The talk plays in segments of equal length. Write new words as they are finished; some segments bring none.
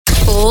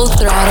Full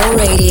Throttle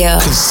Radio.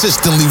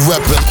 Consistently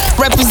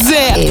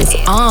represent is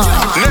on.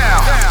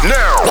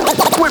 Now,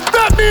 with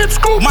Fatman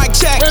Scoop, Mike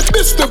Check, and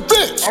Mr.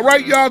 Vince. All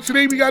right, y'all,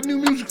 today we got new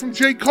music from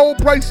J. Cole,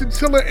 Bryson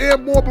Tiller,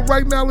 and more, but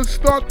right now let's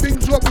start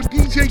things off with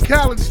DJ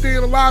Khaled, Staying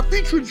Alive,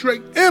 featuring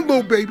Drake and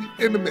Lil Baby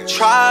in the mix.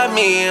 Try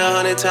me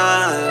 100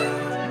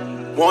 times.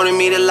 Wanted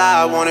me to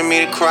lie, wanted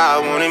me to cry,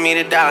 wanted me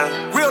to die.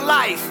 Real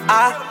life.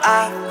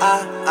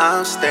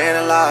 I'm staying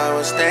alive,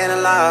 I'm staying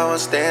alive, I'm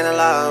staying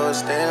alive, I'm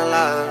staying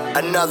alive.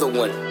 Another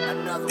one.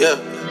 Yeah.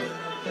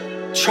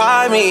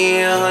 Try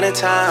me 100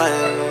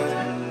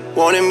 times.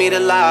 Wanted me to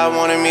lie,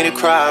 wanted me to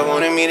cry,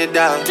 wanted me to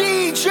die.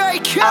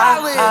 DJ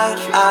Khaled.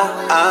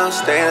 I'm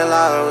staying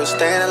alive, I'm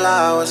staying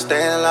alive, I'm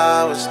staying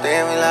alive, I'm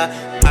staying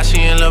alive. How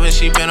she in love and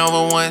she been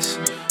over once.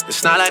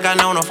 It's not like I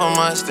know her for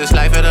months. This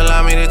life had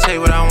allowed me to take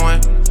what I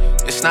want.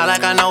 It's not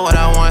like I know what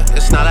I want.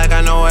 It's not like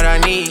I know what I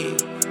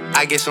need.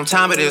 I get some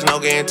time, but there's no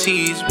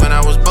guarantees. When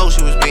I was broke,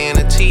 she was being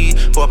a tease.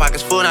 4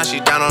 pockets full, now she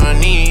down on her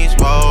knees.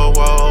 Whoa,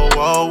 whoa,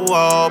 whoa,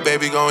 whoa.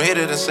 Baby gon' hit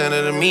it and send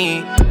it to me.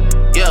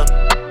 Yeah.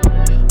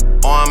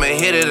 Or I'ma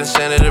hit it and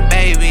send it to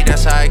baby.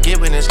 That's how I get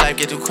when this life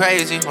get too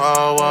crazy.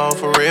 Whoa, whoa,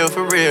 for real,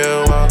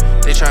 whoa.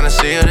 They tryna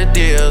seal the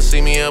deal.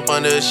 See me up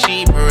under a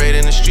sheet, parade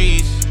in the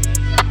streets.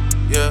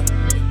 Yeah.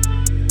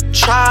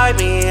 Try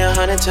me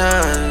 100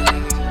 times.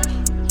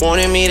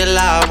 Wanted me to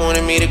lie,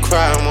 wanted me to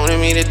cry, wanted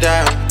me to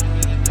die.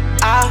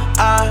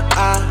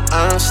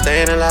 I'm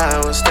staying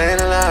alive, I'm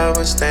staying alive,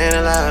 I'm staying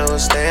alive, I'm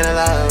staying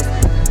alive.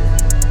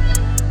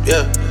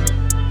 Yeah.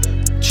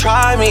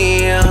 Try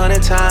me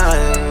 100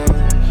 times.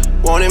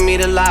 Wanted me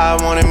to lie,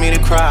 wanted me to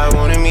cry,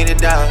 wanted me to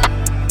die.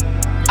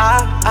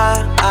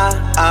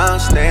 I'm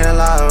staying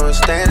alive, I'm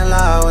staying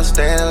alive, I'm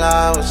staying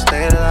alive, I'm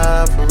staying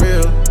alive, for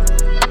real.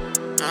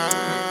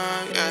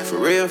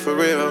 For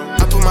real.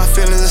 I put my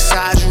feelings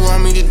aside, you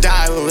want me to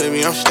die, but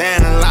baby, I'm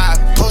staying alive.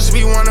 Supposed to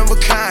be one of a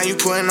kind, you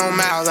putting on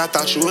miles, I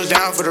thought you was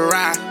down for the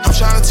ride. I'm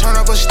trying to turn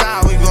up a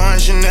style, we going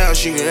Chanel,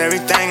 she get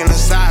everything in the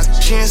size.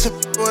 She ain't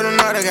with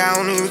another guy, I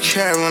don't even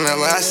care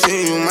whenever I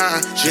see you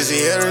mine. Just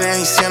the other than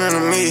he sending to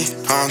me,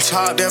 on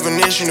top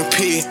definition of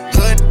P.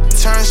 Hood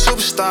turn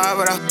superstar,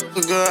 but I fuck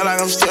a girl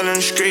like I'm still in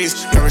the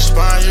streets. No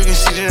response, you can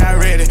see that I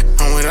read it.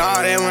 I'm with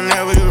all that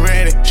whenever you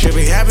ready. Should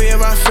be happy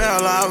if I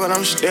fell off, but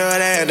I'm still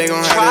there. They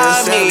gon'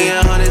 have to try me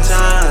 100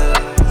 times.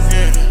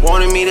 Yeah.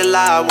 Wanted me to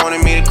lie,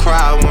 wanted me to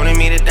cry, wanted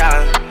me to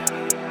die.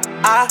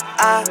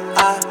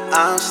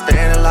 I'm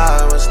staying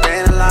alive, I'm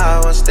staying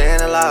alive, I'm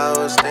staying alive,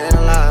 I'm staying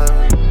alive.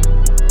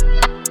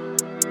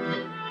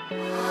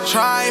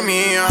 Try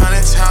me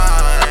 100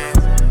 times.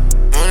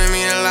 Wanted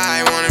me to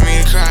lie, wanted me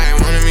to cry,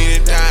 wanted me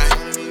to die.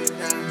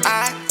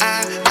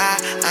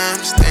 I'm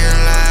staying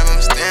alive,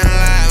 I'm staying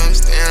alive, I'm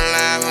staying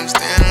alive, I'm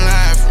staying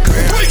alive.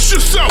 Brace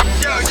yourself!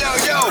 Yo.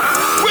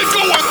 We're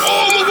going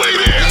all the way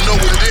there! You know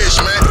what it is,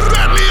 man.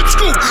 Fatman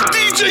Scoop,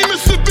 DJ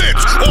Mr.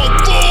 Vince on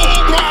Full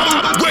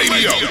Throttle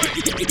Radio.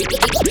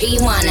 You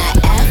wanna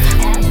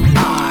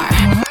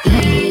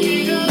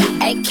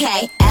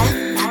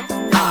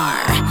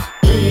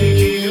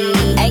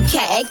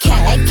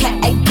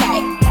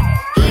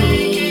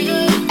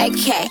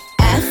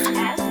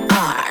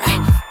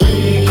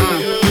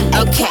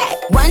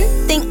One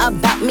thing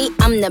about me,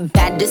 I'm the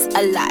baddest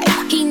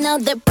alive. He know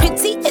the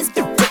pretty is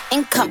the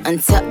didn't come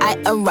until I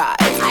arrive.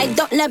 I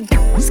don't let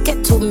bitches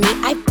get to me,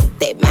 I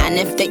they man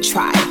if they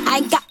try.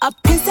 I got a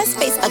princess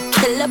face, a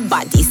killer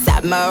body,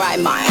 samurai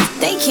mind.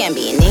 They can't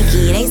be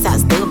Nikki, they so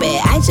stupid,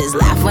 I just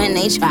laugh when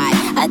they try.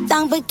 A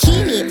thong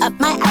bikini up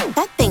my ass,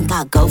 I think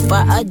I'll go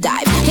for a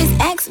dive. His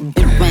ex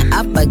bitch went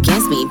up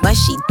against me, but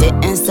she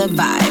didn't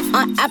survive.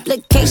 On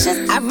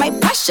applications, I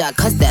write pressure,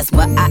 cause that's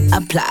what I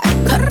apply.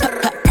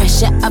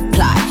 Pressure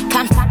apply,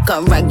 can't fuck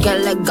a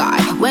regular guy.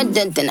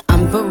 Wetter than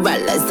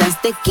umbrellas and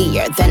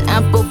stickier than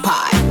apple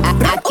pie.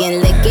 I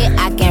can lick it,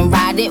 I can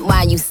ride it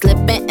while you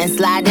slipping and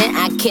sliding.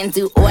 I can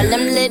do all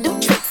them little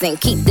tricks and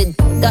keep the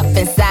up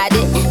inside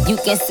it. You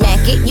can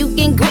smack it, you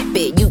can grip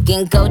it, you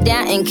can go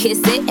down and kiss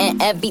it.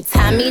 And every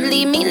time he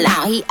leave me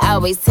alone, he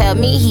always tell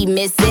me he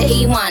miss it.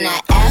 He wanna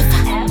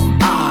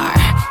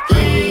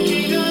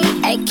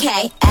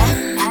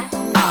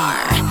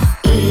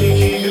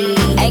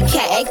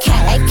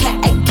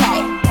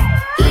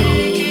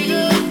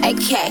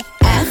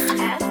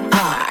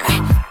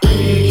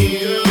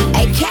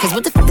Cause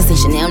what the fuck this ain't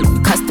Chanel,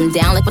 custom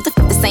down. Like what the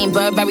fuck this ain't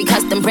Burberry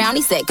custom brown.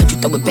 He said, could you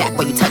throw it back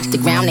while you touch the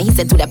ground? And he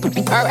said, do that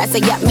poopy purr. I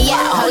said, yup, me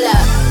out, hold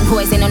up.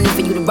 Boys, ain't no need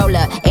for you to roll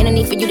up. Ain't no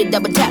need for you to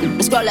double tap,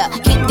 scroll up.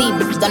 Keep these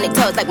bitches on their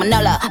toes like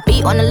Manola.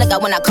 Be on the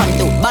lookout when I come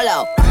through,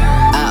 bolo.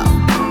 Oh,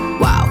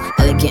 wow,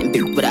 elegant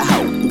bitch with a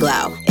hoe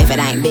glow. If it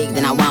ain't big,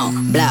 then I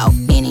won't blow.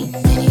 Any,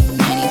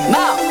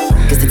 more.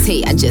 Cause the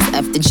T, I just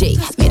F the G.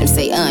 Made him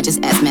say,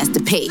 just ask Master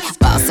P.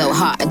 Ball so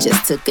hard, I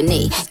just took a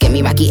knee. Get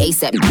me Rocky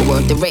ASAP,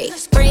 worth the rate.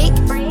 Freak.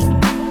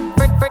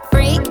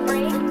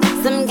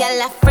 Some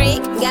gala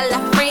freak.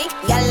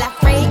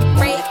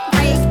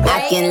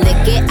 I can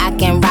lick it, I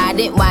can ride ride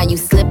it while you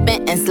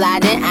slipping and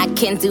sliding. I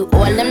can do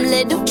all them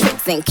little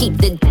tricks and keep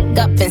the dick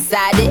up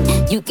inside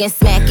it. You can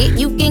smack it,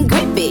 you can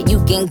grip it,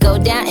 you can go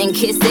down and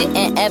kiss it.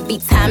 And every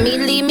time he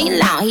leave me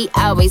alone, he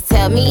always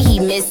tell me he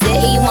miss it.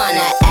 He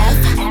wanna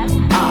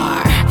F-R-E-A-K,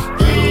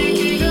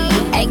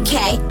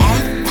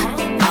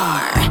 F-R-E-A-K,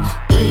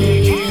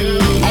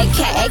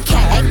 A-K,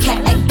 A-K,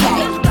 A-K,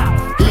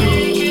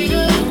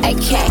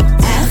 A-K,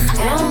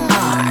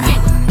 F-R-E-A-K.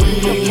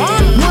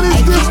 What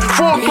is this?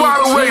 Full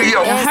Throttle Radio.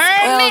 You heard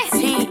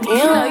me?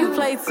 You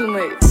play too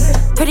much.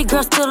 Pretty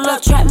girl still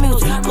love trap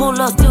music. Pull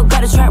up, still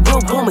got a trap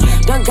real booming.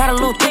 Done got a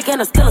little thick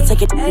and I still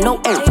take it. No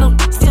air.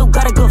 Still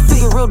got a good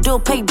figure, real deal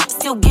pay.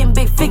 Still getting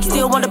big figures.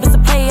 Still want a piece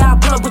of play. I'll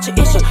pull up with your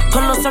issue.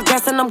 Pull up some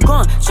gas and I'm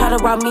gone. Try to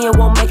rob me and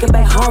won't make it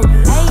back home.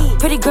 Hey,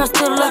 pretty girl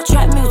still love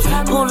trap music.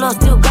 Pull up,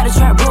 still got a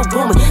trap real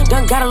booming.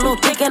 Done got a little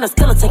thick and I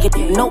still take it.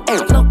 No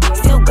air.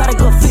 Still got a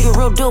good figure,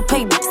 real deal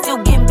pay. Still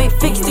getting big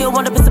figures. Still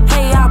want a piece of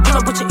play. I'll pull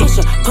up with your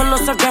issue. Pull up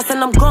some gas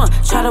and I'm gone.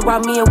 Try to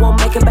rob me and won't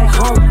make it back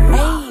home.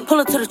 Hey, pull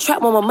up to the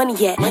trap where my money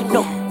at.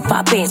 No,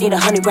 5 bands, need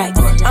 100 racks.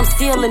 I'm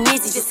still an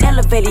easy, just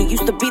elevated.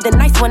 Used to be the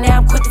nice one, now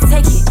I'm quick to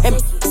take it.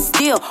 And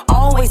still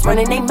always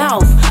running their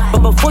mouth. But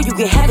before you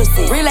get heavy,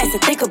 relax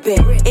and think a bit.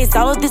 Is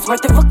all of this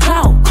worth it for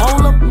clout?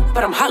 Hold up,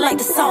 but I'm hot like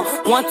the South.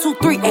 1, 2,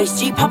 3,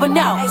 HG popping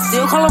out.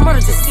 Still call them murder,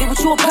 just see what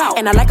you about.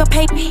 And I like a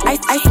paper,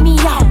 ice me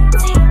out.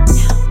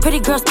 Pretty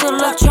girl still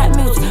love trap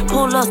music.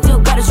 Pull up, still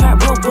got a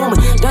trap real booming.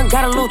 Done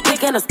got a little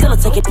thick and I still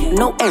take it.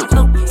 No air.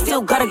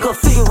 Still got a good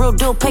figure, real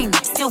deal pay.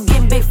 Still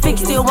getting big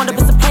figures. Still want a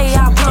piece of play.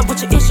 I'll pull up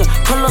with your issue.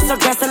 Pull up some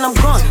gas and I'm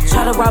gone.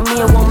 Try to rob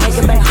me and won't make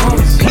it back home.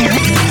 In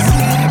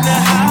the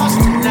house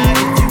tonight,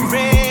 you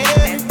ready?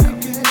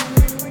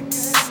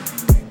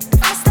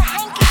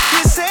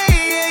 You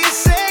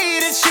say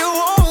that you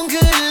want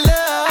good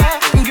love.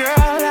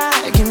 Girl,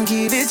 I can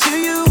give it to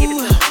you.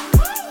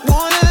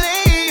 Wanna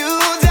lay you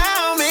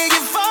down, make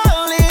you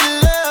fall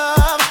in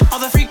love. All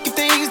the freaky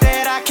things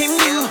that I can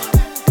do.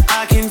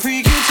 I can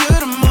freak you to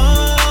the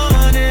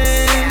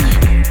morning.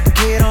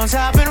 Get on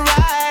top and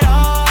ride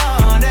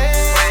on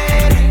it.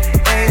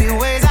 Any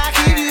ways I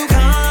keep you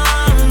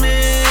coming.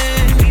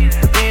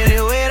 Any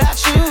way that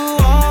you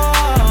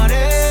want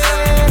it.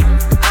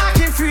 I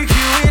can freak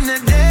you in the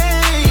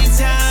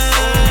daytime.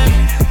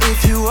 If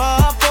you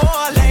up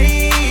for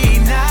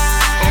late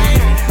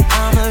night,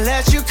 I'ma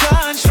let you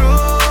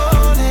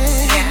control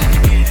it.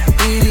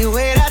 Any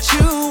way that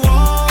you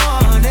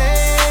want it.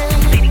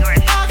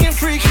 I can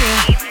freak you.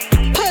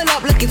 Pull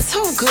up looking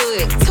too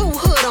good, too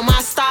hood on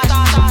my style.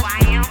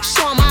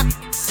 Showing my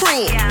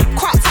friend,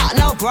 crop top,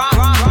 no bra.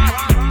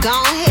 Go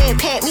ahead,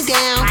 pat me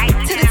down.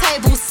 To the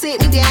table, sit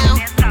me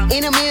down.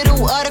 In the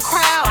middle of the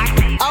crowd.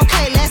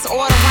 Okay, let's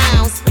order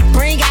rounds.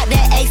 Bring out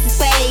that ace of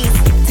spades,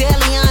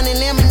 Deleon and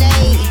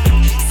lemonade.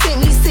 Sit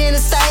me center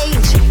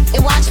stage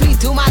and watch me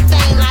do my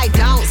thing like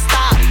don't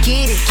stop.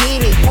 Get it,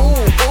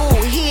 ooh,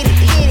 hit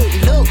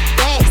it. Look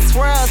back,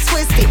 swirl,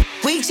 twist it.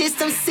 We just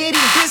some city.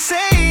 You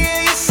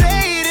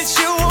say that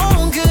you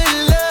want good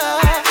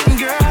love.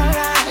 Girl,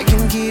 I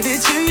can give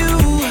it to you.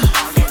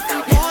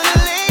 Wanna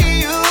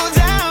lay you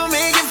down,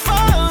 make you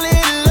fall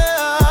in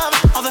love.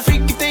 All the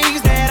freaky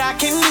things that I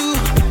can do.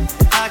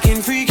 I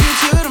can freak you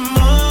to the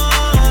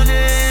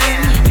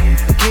morning.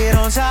 Get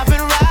on top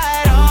and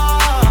ride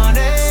on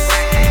it.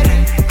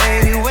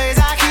 Any ways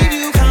I keep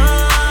you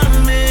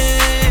coming.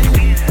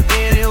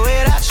 Any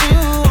way that you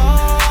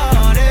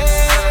want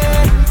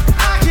it.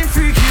 I can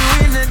freak you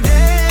in the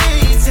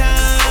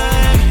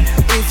daytime.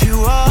 If you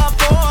up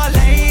for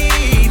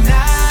late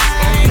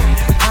night,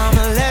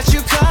 I'ma let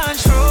you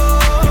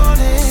control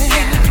it.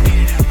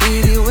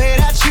 Any way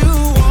that you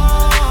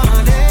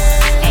want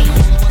it.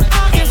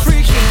 I can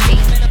freak you.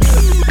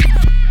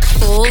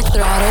 Full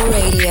Throttle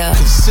Radio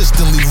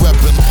Consistently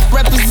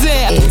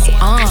represent. is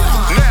on.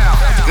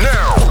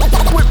 Now,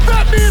 with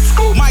Fatman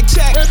Scoop Mic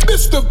check. and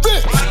Mr.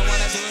 Vince.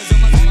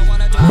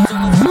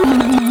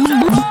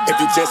 If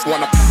you just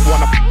wanna,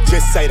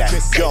 just say that. You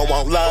don't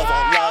want love,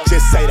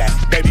 just say that.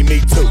 Baby, me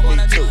too,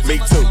 me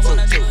too,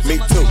 me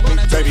too,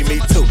 baby, me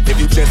too. If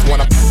you just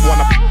wanna,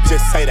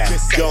 just say that.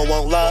 You don't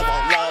want love,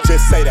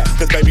 just say that.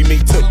 Cause baby, me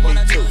too,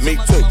 me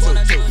too,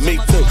 me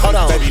too. Hold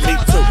on, baby, me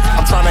too.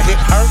 I'm tryna hit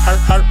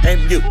her,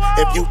 and you.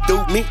 If you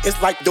do me,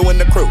 it's like doing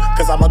the crew.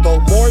 Cause I'ma go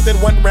more than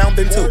 1 round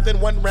than 2.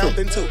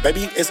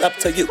 Baby, it's up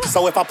to you.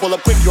 So if I pull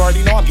up quick, you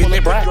already know I'm getting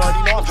it brag.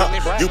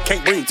 You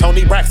can't breathe,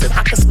 Tony Braxton.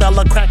 I can smell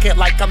a crackhead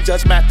like I'm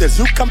Judge Mathis.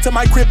 You come to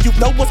my crib, you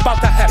know what's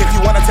about to happen. If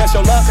you wanna test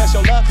your love,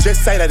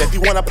 just say that. If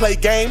you wanna play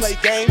games,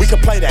 we can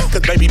play that.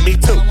 Cause baby, me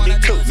too,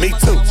 me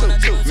too,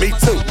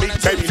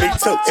 baby, me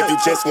too. If you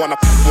just wanna,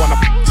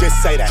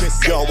 just say that.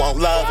 You don't want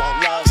love,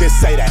 just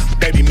say that.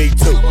 Baby, me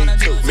too,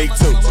 me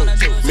too,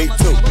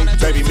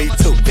 baby, me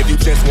too. If you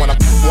just wanna,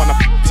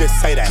 just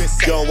say that.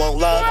 You don't want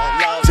love,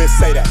 just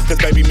say that. Cause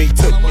baby, me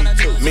too,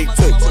 me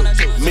too,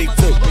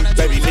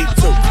 baby, me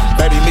too,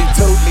 baby, me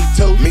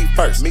too, me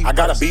first. I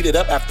gotta beat it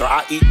up after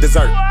I eat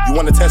dessert. You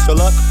wanna test your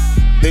luck?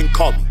 Then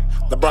call me.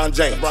 LeBron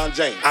James.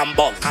 I'm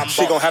ballin'.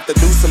 She gon' have to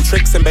do some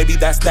tricks and baby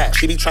that's that.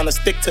 She be tryna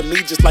stick to me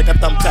just like a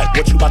thumbtack.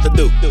 What you about to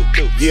do?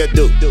 Yeah,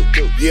 do.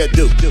 Yeah,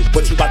 do.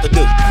 What you about to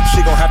do?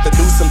 She gon' have to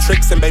do some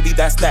tricks and baby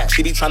that's that.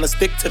 She be tryna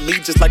stick to me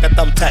just like a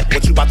thumbtack.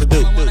 What you about to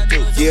do?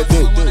 Yeah,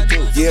 do.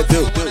 Yeah,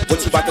 do. What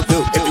you about to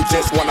do? If you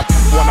just wanna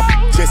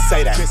just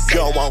say that. You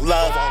don't want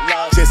love,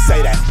 just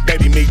say that.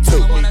 Baby, me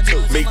too.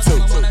 Me too.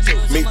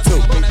 Me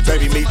too.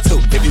 Baby, me too.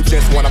 If you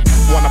just wanna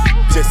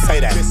just say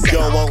that. You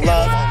don't want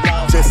love,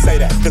 just say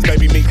that. Cause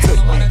baby, me too.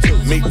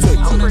 Me too.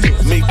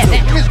 Me too.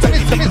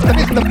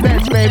 It's the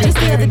best, baby. Just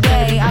the other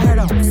day, I heard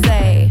her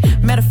say,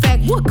 matter of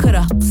fact, what could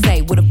I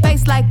say? With a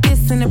face like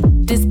this and a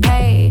this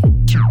paid,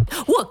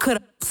 what could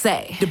I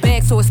say? The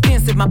bag so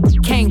expensive, my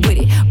came with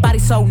it. Body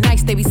so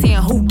nice, they be saying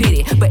who did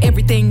it. But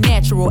everything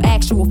natural,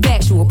 actual,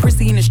 factual.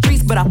 Prissy in the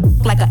streets, but I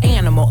like an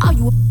animal. All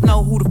you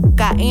know who the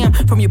I am.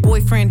 From your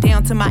boyfriend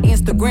down to my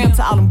Instagram,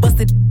 to all them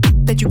busted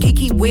that you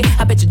kiki with.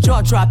 I bet your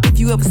jaw drop if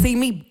you ever see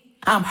me.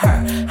 I'm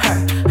her.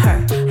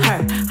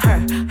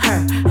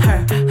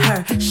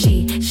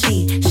 She.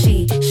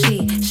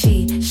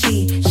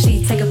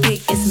 Take a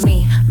pic, it's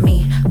me.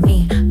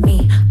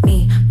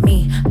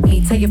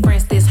 Tell your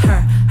friends this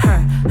her.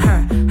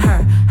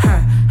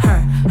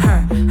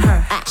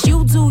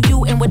 You do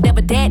you, and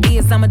whatever that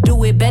is, I'ma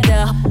do it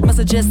better.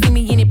 Must've just seen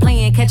me in it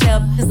playing catch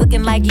up. It's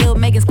looking like Lil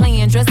Megan's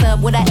playing dress up.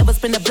 Would I ever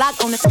spin the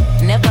block on it?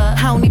 Never.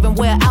 I don't even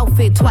wear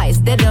outfit twice.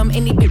 That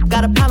any bitch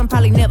got a problem,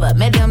 probably never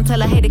met them. Tell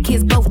her, hey, the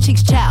kids both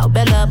cheeks child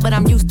Bella, but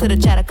I'm used to the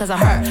chatter cause I'm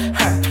her.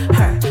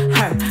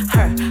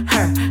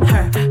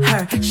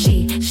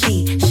 She.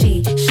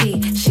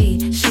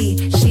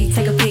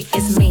 Take a pic,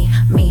 it's me.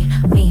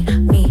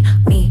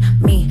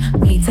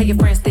 Tell your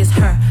friends this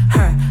her.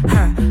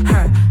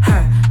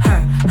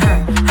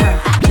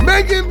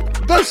 Megan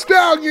the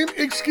Stallion,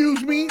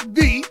 the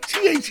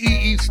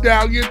Thee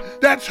Stallion.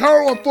 That's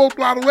her on Full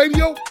Throttle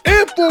Radio.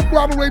 And Full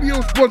Throttle Radio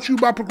is brought to you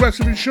by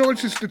Progressive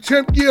Insurance. It's the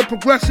 10th year of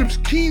Progressive's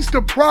Keys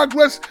to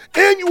Progress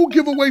annual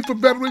giveaway for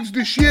veterans.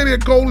 This year, their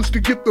goal is to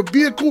give the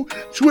vehicle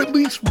to at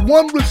least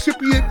one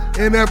recipient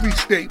in every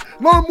state.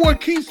 Learn more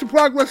at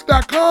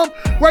keystoprogress.com.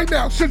 Right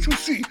now, Central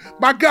C,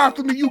 my guy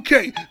from the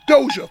UK,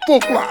 Doja,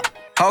 Full Throttle.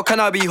 How can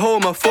I be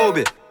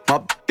homophobic?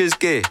 My is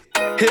gay.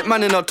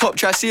 Hitman in a top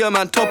try, see a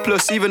man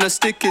topless, even a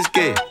stick is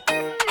gay.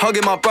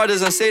 Hugging my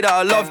brothers and say that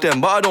I love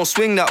them, but I don't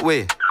swing that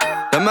way.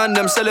 The man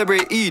them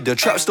celebrate Eid, the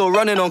trap still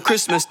running on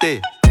Christmas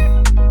Day.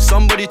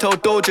 Somebody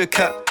told Doja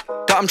Cat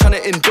that I'm trying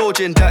to indulge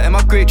in that. In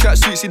my great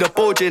tracksuit, see the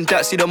bulge in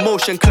that. See the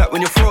motion clap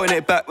when you're throwing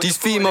it back. These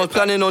females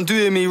planning on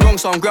doing me wrong,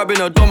 so I'm grabbing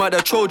a dome at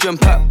the Trojan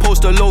pack.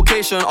 Post a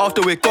location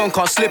after we're gone,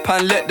 can't slip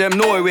and let them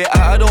know where we're at.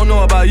 I don't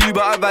know about you,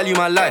 but I value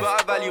my life.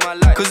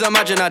 Cause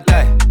imagine I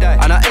die,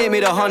 and I ain't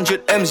made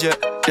 100 M's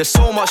yet. There's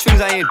so much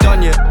things I ain't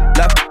done yet.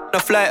 Like a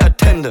flight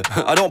attendant.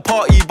 I don't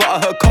party, but I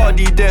heard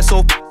Cardi there,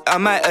 so I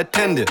might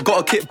attend it.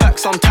 Gotta kick back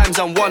sometimes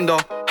and wonder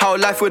how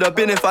life would have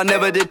been if I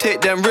never did take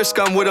them risks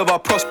and would have I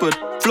prospered.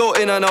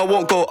 Floating and I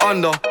won't go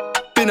under.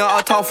 Been out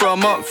of town for a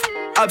month.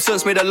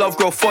 Absence made the love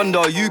grow fonder.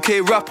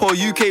 UK rapper,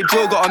 UK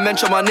drill, gotta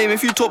mention my name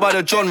if you talk about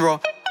the genre.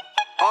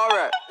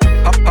 Alright.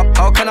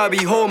 How can I be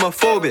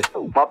homophobic?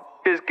 My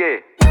is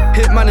gay.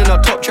 Hitman in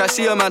a top try,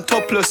 see a man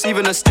topless,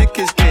 even a stick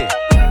is gay.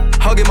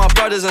 Hugging my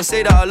brothers and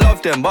say that I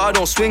love them, but I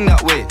don't swing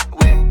that way.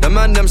 The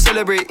man them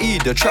celebrate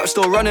Eid, the trap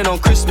still running on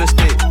Christmas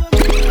Day.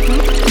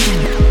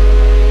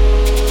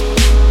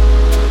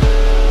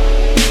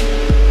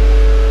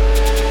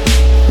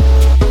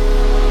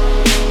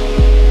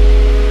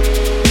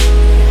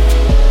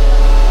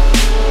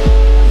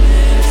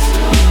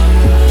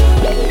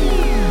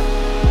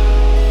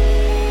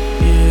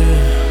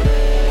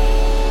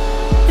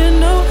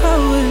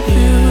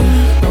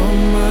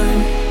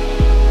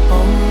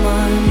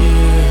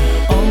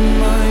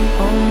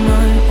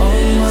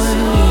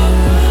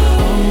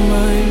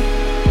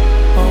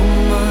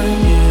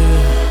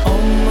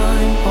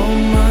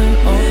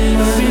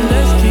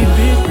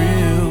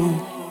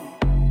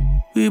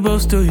 We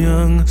both still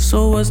young,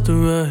 so what's the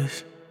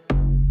rush?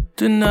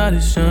 The night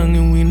is young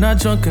and we not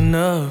drunk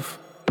enough.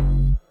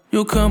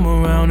 You'll come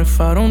around if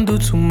I don't do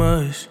too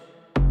much.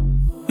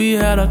 We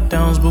had our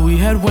downs, but we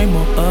had way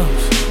more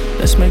ups.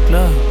 Let's make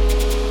love.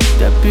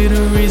 That be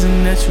the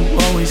reason that you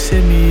always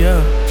hit me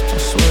up. I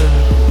swear,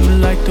 you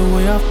like the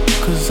way I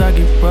f***, cause I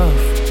get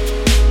rough.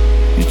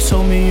 You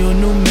told me your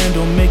new man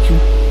don't make you,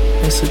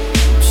 that's a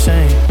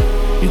shame.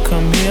 You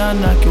come here, I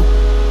knock you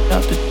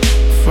out the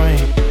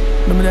frame.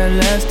 Remember that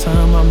last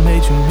time I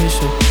made you miss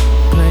your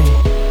plane?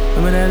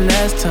 Remember that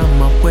last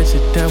time I wet you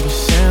down with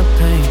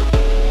champagne?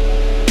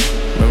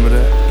 Remember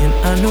that? And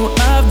I know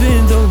I've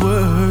been the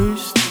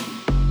worst,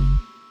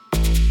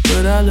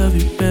 but I love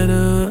you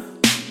better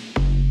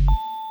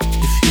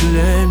if you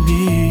let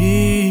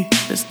me.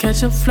 Let's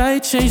catch a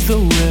flight, change the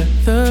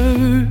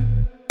weather,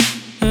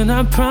 and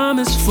I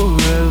promise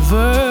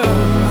forever.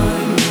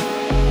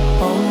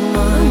 Oh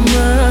my.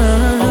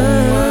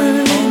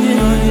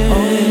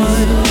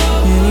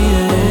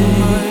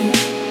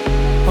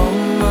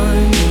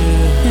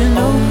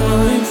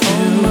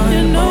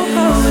 You know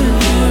how it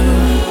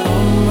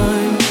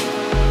feels.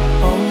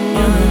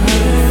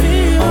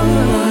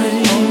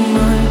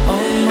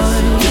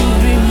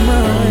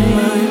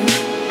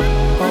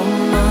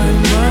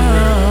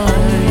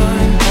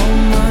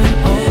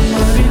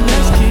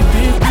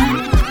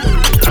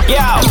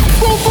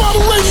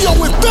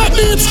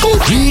 Fatman Scoop,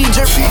 DJ,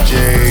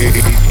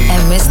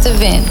 and Mr.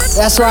 Vince.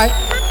 That's right.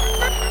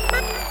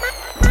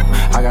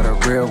 I got a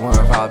real one.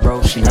 If I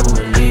broke, she never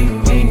would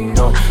leave me.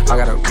 No, I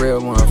got a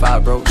real one. If I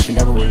broke, she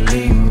never would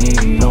leave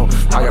me. No,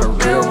 I got a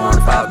real one.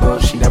 If I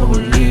broke, she never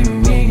would leave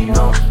me.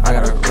 No, I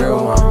got a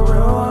real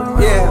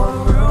one.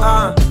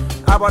 Yeah,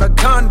 I bought a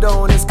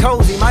condo and it's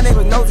cozy. My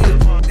neighbor nosy.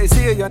 They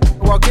see a young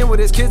walk in with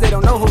his kids, they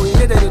don't know who he is,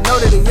 they didn't know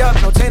that he up.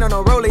 No chain or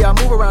no rollie, I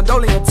move around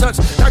dolly and touch.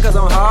 Not cause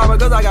I'm hard, but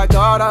cause I got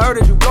God. I heard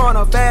that you blowing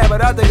up fast, but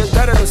I think it's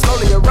better to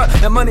slowly erupt.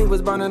 That money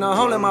was burning a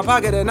hole in my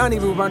pocket, and 90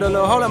 boo burned a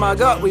little hole in my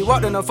gut. We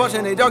walked in the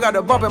function, they dog got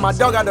the bump, and my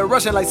dog got the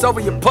rushing like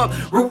Soviet pup.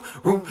 Roo,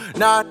 roo,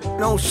 nah,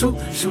 don't shoot.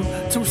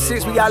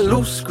 2-6, we got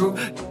loose screw.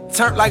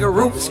 Turned like a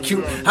Rubik's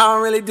Cube. I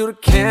don't really do the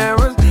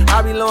cameras,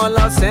 I be low in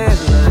Los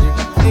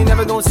Angeles. Ain't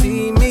never gonna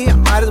see me, I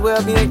might as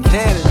well be in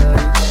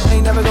Canada.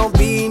 Ain't never gonna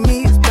be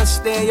me, it's best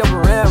to stay in your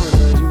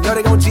parameters. You know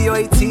they gon'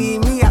 G-O-A-T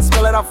me, I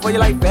spell it out for you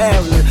like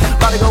fabulous.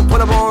 About to go pull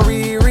up on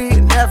Riri,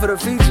 and half of the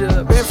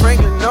feature. Ben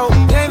Franklin, no,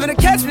 you ain't gonna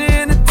catch me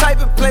in the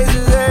type of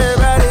places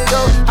everybody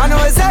go. I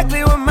know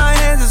exactly what my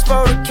hands is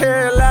supposed to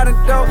carry a lot of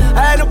dough.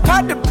 I had to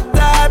pop the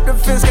dive, the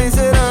fence can't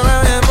sit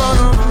around and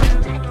bone.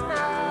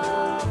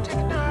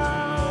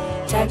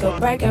 Take a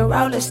break and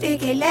roll a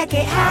sticky, let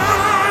it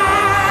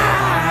high.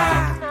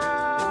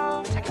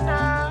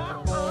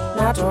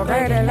 Not to a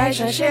great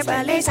relationship,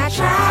 at least I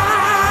try.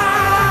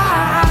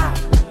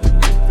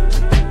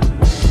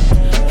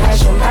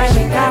 Passion,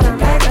 baby, gotta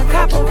make a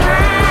couple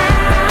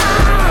rounds.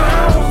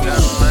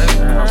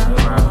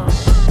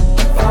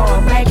 Before I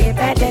make it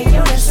back to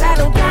you to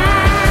settle down.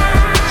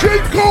 J.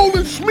 Cole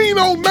and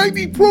Smino,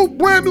 90 proof,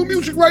 brand new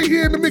music right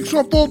here in the mix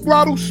on Full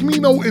Throttle.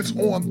 Smino is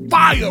on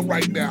fire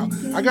right now.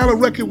 I got a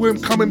record with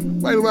him coming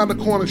right around the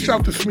corner.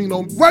 Shout to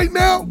Smino. Right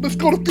now, let's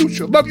go to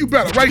Future. Love You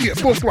Better, right here,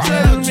 Full Throttle.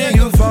 Tell me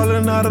you're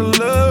falling out of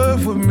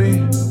love with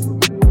me.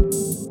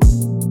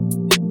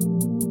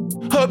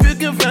 Hope you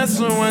can find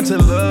someone to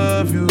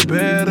love you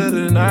better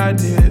than I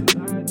did.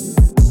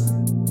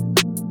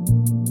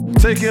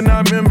 Taking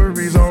our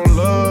memories on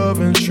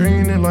love and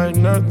treating it like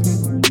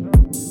nothing.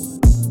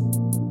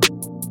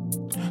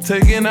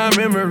 Taking our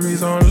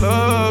memories on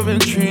love and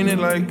treating it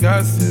like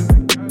gossip.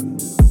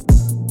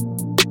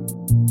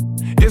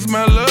 It's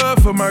my love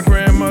for my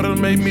grandmother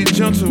made me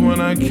gentle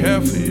when I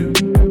care for you.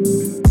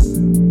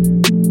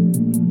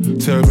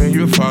 Tell me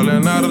you're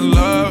falling out of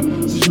love,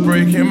 it's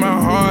breaking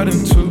my heart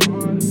in two.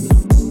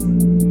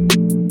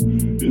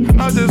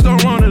 I just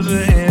don't want it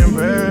to end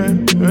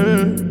bad.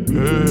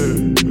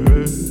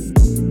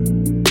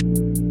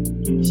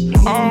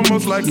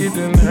 Almost like it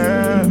didn't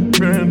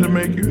happen to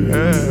make you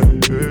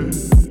happy.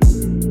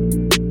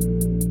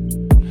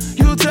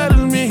 You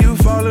telling me you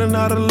falling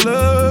out of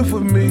love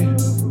with me.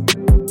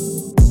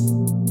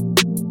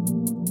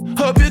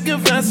 Hope you can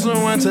find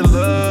someone to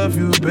love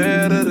you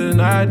better than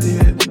I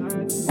did.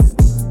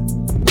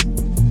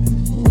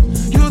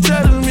 You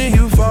telling me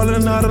you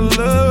falling out of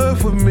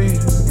love with me.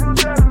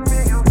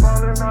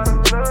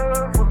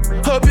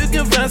 Hope you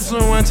can find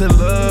someone to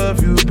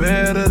love you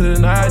better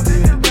than I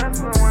did.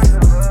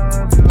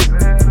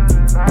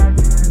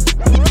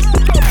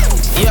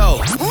 Yo,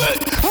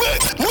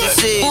 this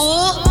is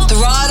Full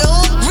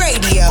Throttle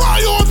Radio.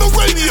 Fire on the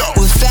radio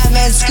with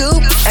Fatman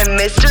Scoop and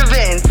Mr.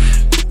 Vince.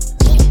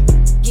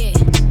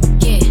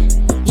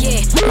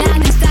 Now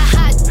it's the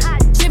hot.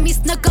 Jimmy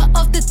Snooker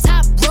off the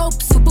top rope,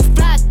 super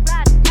flat.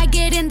 I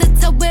get in the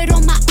tub with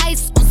all my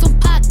ice on some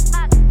pot.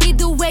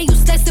 Either way you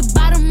slice it,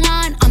 bottom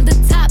line, I'm the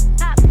top.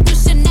 You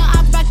should know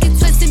I rock it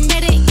twice and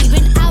it ain't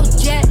even out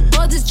yet.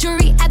 All this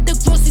jewelry at the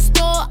grocery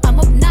store, I'm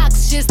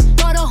obnoxious.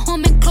 Brought her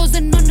home and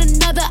closing on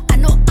another, I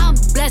know I'm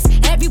blessed.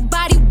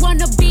 Everybody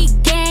wanna be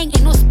gang,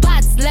 ain't no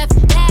spots left.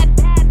 That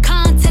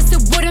contest,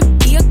 it wouldn't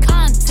be a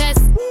contest.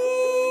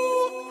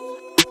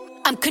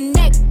 I'm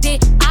connected,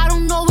 I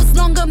don't know what's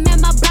longer,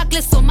 man, my block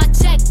list on my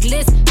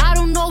checklist. I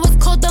don't know what's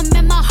colder,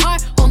 man, my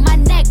heart on my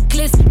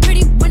necklace.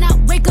 Pretty when I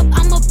wake up,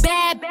 I'm a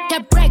bad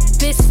at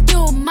breakfast.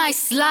 Still might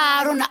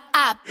slide on the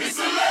op. It's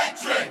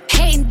electric.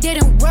 Hating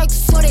didn't work,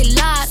 so they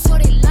lied.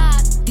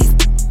 These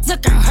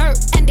looking hurt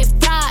and they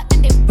fried.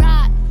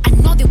 I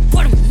know they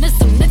wouldn't miss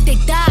them if they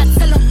died.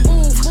 Tell them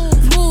move.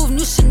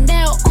 New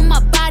Chanel on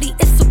my body,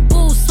 it's a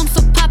boost. I'm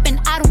so poppin',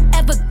 I don't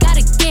ever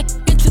gotta get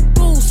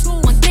introduced.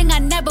 One thing I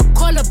never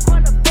call a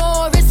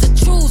bore, it's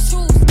a truce.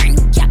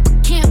 Yeah, I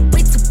can't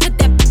wait to put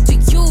that to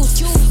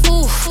use.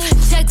 Ooh,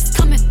 checks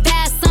coming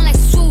fast, sound like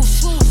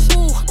swoosh.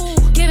 Ooh,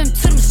 give him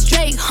to them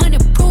straight,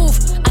 100 proof.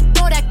 I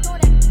thought that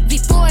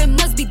before, it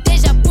must be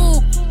deja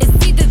vu.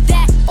 It's either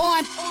that or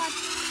I'm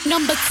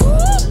number 2.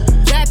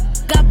 Rap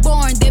got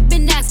boring, they've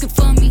been asking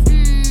for me.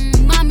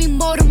 Mommy,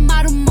 more to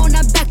model, more,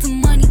 not back to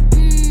money.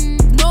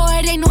 No,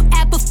 it ain't no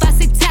app if I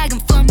say tagging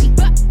for me.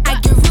 I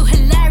get real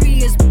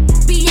hilarious,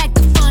 be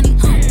acting funny.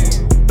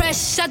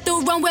 Fresh out the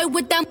runway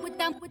with them.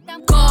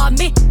 Call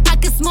me, I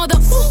can smell the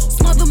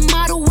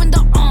model in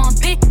the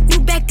armpit. New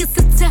back is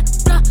a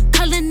Tesla,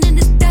 calling in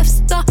the Death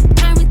Star.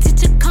 Parent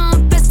teacher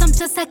confess, I'm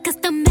just like a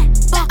stomach.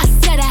 I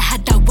said I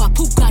had that wop,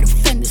 who got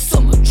offended, so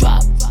I'ma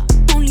drop.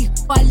 Only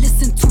who I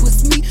listen to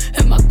is me.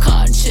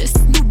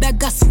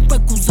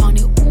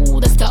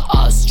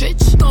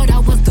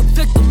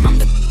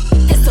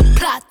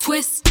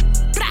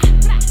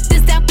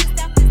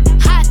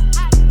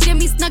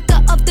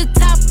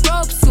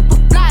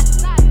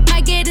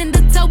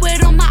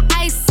 it on my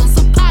ice on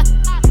some pop.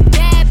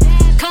 Bad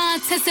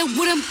contest, it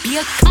wouldn't be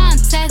a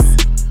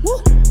contest.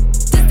 Woo.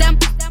 This damn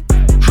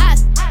hot.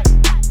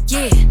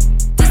 Yeah.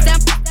 This damn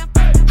hot.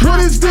 What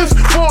is this?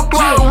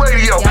 Throttle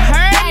Radio. You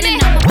heard me?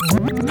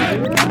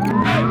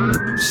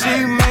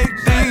 She make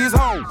these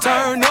hoes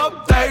turn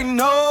up they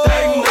nose.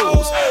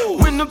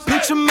 When the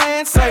picture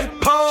man say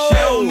pose, she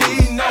don't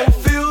need no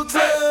filter,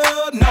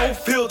 no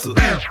filter.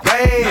 Bad.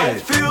 No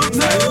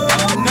filter,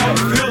 no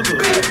filter.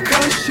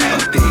 Because she a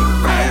thick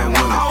fine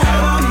woman,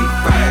 thick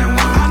fine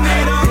woman. I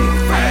need a thick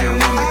fine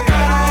woman.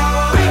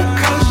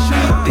 Because she a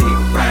thick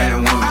fine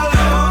woman,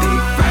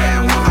 thick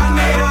fine woman. I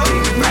need a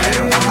thick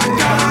fine woman.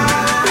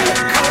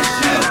 Because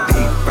she a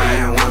thick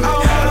fine woman,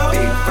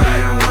 thick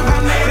fine woman. I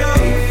need a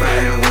thick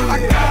fine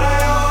woman.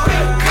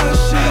 Because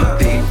she a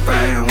thick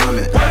fine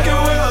woman.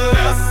 Working with a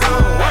little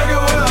something,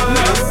 working with a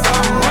little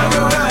something,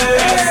 working with a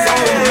little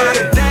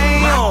something.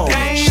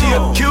 Damn, she a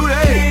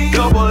cutie,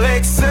 double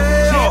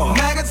XL,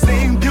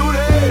 magazine beauty.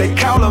 They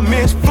call her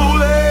Miss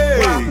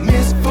Foolie,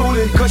 Miss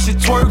Foolie, 'cause she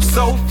twerks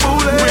so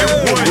foolish.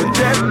 With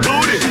that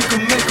booty, she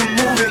can make a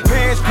movie.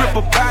 Pants grip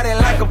her body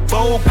like a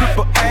Vogue grip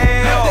her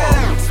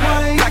ass.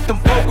 Like them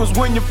vocals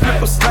when you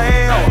flip a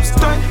slam.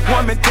 Stunt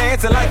woman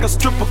dancing like a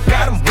stripper,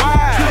 got 'em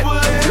wide.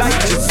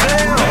 Like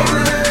Giselle,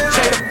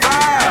 Jada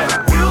 5,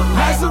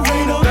 like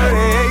Serena.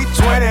 38,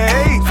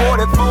 28,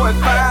 44 and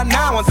 5,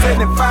 now I'm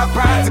 75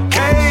 pounds of K.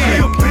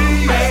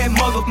 Bad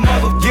mother,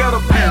 get a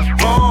bitch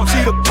bomb.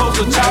 She the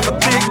poster child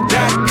of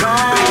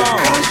thick.com.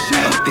 She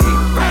a thick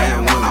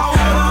fine woman,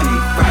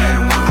 thick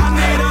fine woman. I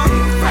need a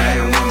thick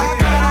fine woman.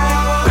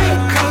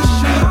 Because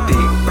she a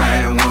thick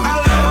fine woman,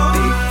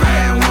 thick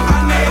fine woman. I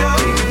need a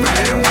thick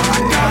fine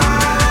woman.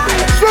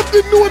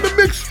 Something new in the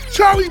mix.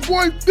 Charlie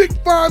Boy, thick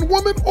fine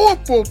woman, or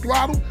Full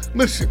Throttle.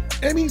 Listen,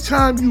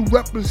 anytime you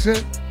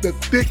represent the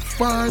thick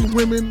fine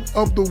women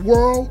of the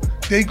world,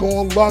 they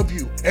gonna love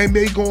you and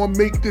they gonna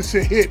make this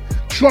a hit.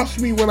 Trust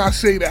me when I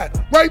say that.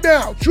 Right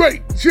now,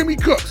 Drake, Jimmy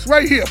Cooks,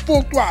 right here,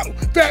 Full Throttle.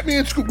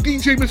 Fatman Scoop,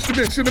 DJ Mr.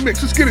 Vince in the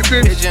mix. Let's get it,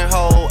 Vince.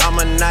 Pigeonhole, I'm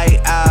a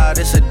night owl,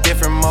 it's a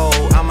different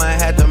mode. I'ma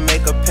have to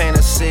make a paint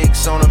of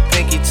 6 on a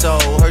pinky toe.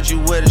 Heard you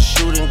with a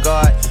shooting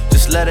guard,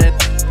 just let it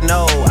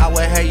know. I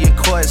would have you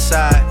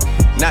courtside,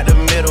 not the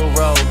middle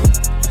row.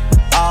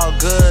 All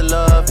good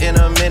love in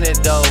a minute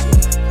though.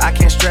 I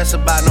can't stress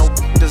about no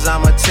cause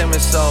I'm a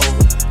timid soul.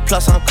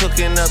 Plus I'm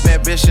cooking up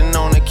ambition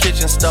on the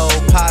kitchen stove.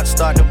 Pot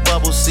start to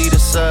bubble, see the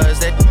suds,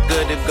 that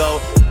good to go.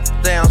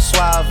 Say I'm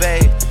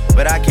suave,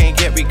 but I can't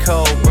get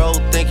recalled. Bro,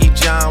 think he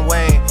John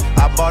Wayne.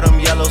 I bought them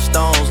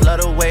Yellowstones, love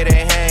the way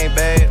they hang,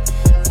 babe.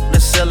 The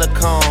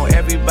silicone,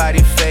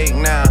 everybody fake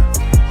now.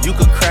 You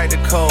could crack the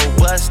code,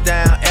 bust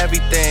down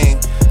everything.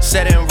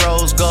 Set in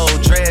rose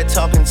gold, dread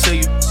talking to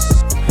you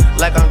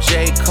like I'm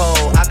J.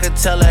 Cole. I could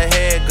tell her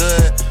head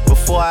good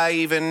before I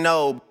even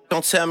know.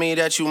 Don't tell me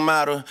that you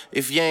model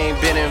if you ain't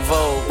been in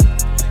Vogue.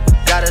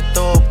 Gotta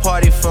throw a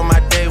party for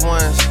my day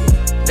ones.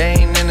 They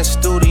ain't in the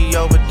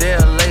studio, but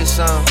they'll lay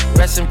some.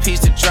 Rest in peace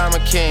to Drama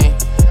King.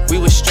 We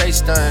was straight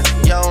stunned.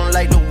 Y'all don't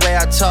like the way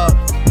I talk.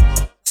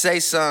 Say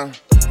something.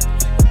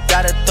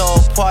 Gotta throw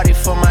a party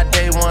for my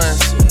day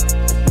ones.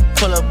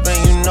 Pull up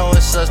and you know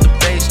it's us, the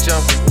bass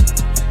jumping.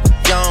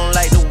 Y'all don't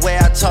like the way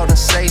I talk and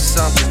say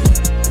something.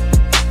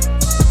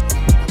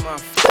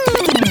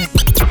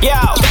 Yo,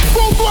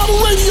 Full Throttle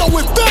Radio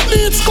with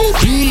Fatman Scoop,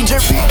 DJ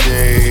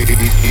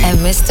and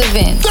Mr.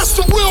 Vince. That's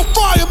the real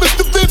fire,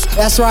 Mr. Vince.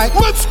 That's right.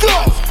 Let's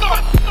go.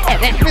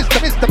 Mr.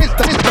 Vince, baby.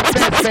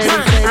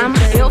 I'm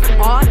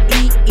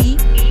F-R-E-E.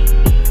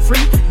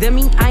 Free, that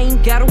mean I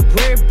ain't gotta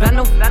worry about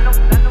no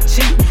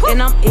cheat.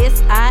 And I'm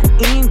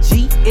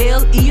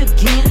S-I-N-G-L-E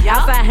again.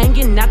 Outside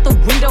hanging out the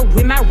window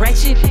with my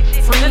ratchet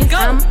friends.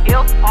 I'm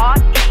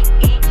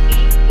F-R-E-E.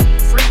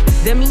 Free,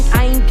 that mean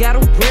I ain't gotta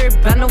worry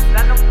about no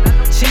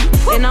cheat.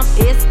 And I'm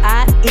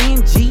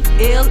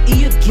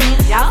S-I-N-G-L-E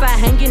again. Outside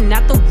hanging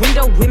out the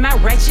window with my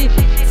ratchet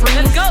friends.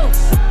 Let's go.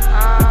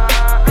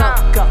 Go,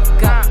 go,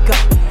 go, go.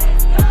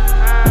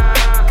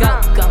 Go,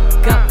 go,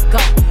 go, go.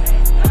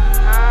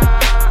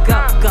 Go,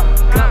 go,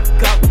 go,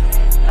 go.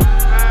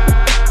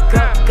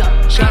 Go, go, go, go.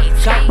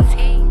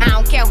 I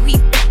don't care who he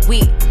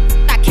with.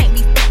 I can't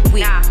be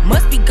with.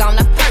 Must be gone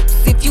on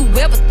purpose if you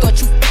ever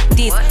thought you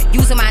this.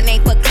 Using my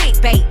name for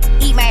clickbait.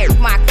 Eat my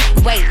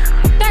weight.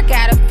 I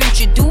got a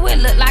future. Do it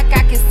look like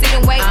I can sit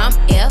and wait? I'm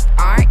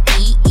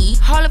F-R-E-E.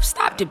 Hold up,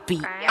 stop the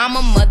beat. I'm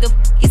a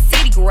motherfucking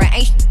city girl.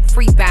 Ain't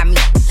free by me.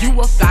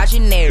 You a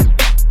flagionary.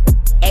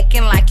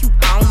 Acting like you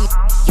own me.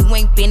 You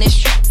ain't been a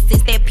shit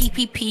since that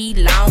PPP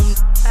loan.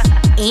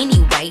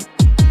 Anyway,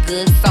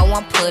 good, so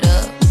I'm put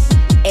up.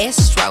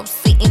 Astro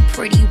sitting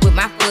pretty with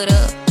my foot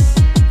up.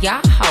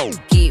 Y'all hoes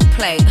get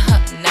played,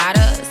 not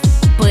us.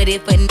 But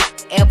if a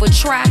ever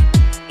try,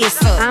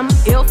 it's up. I'm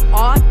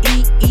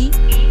F-R-E-E.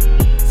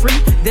 Free,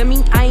 that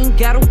mean I ain't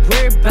gotta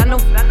worry about no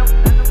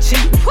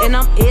cheat. And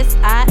I'm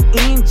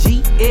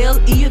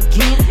S-I-N-G-L-E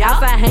again.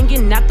 Outside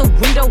hanging out the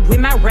window with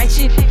my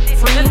ratchet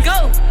friends. Let's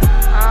go.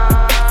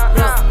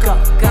 Let's go,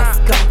 let's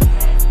go.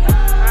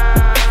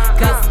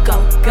 Let's go,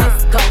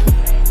 let's go.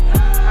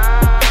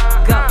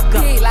 Go,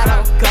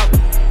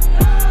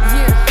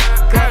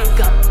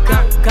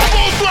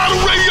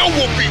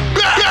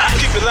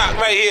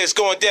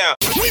 down.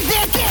 We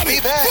back at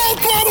it. Full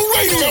Throttle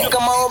Radio.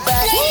 Come on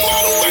back.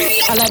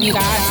 I love you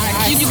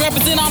guys. You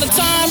represent all the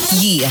time.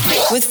 Yeah.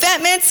 With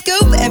Fatman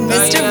Scoop and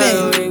Mr.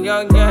 Vin.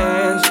 Yeah,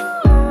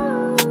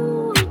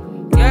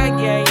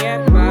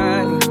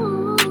 mine.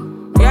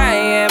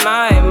 Yeah,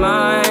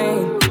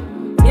 mine.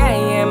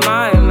 Yeah,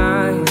 mine.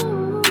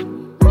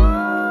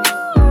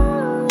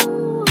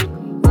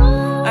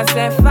 I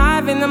said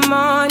 5 in the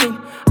morning.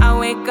 I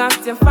wake up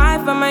to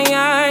 5 for my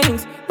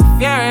yearnings. The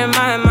fear in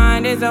my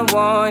mind is a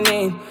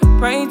warning.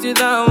 Pray to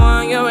the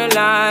one you're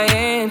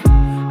relying.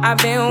 I've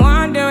been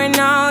wandering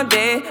all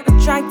day. I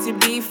tried to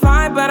be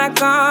fine, but I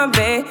can't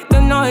be.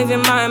 The noise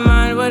in my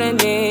mind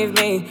wouldn't leave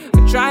me.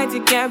 I tried to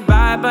get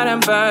by, but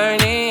I'm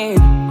burning.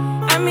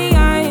 And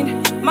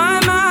behind my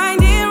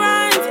mind, it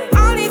runs.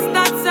 All these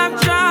thoughts have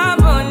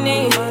troubled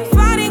me.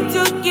 Fighting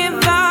to give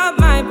up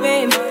my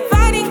pain.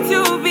 Fighting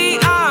to be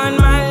on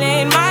my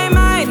lane. My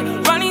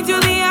mind running to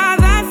the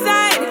other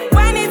side.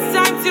 When it's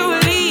time to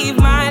leave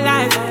my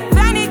life,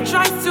 then it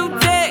tries to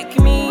take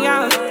me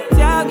out.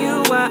 Tell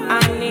you what I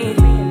need.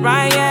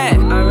 Right, yeah,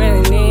 I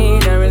really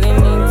need time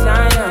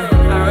now.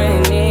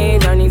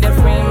 I need to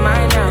free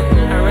mind now.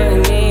 I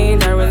really need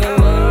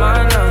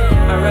mine now.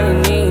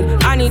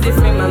 I need to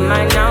free my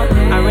mind now.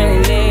 I really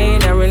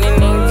need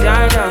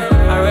time now.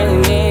 I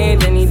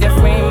need to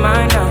free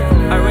mind now.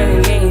 I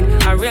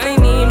really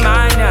need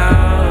mine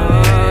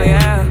now,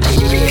 yeah.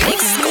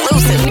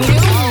 Exclusive.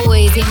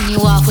 Always hitting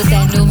you off with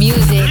that new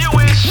music.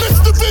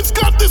 Mr. Vince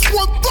got this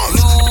one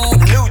first.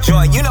 New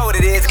joint, you know what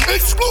it is.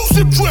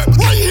 Exclusive trip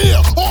right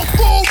here on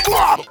Full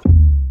Throttle.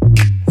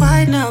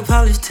 White nail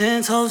polish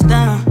 10 toes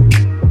down.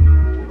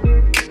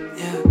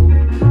 Yeah.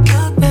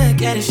 Look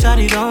back at it,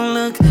 shawty, don't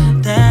look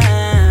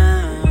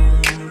down.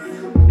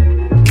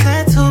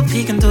 Tattoo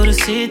peeking through the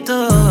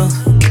see-through.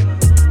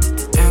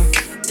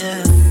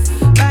 Yeah.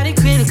 Body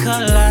critical,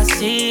 I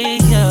see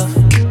you.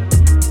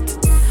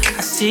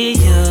 I see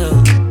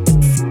you.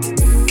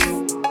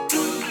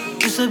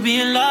 Used to be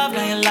in love,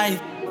 now your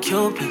life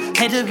Cupid.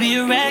 Hate to be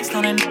a Rex,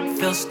 don't that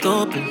feel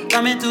stupid.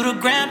 Thumbing through the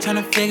gram, trying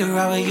to figure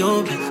out where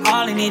you've been.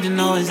 All I need to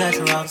know is that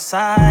you're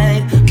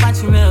outside.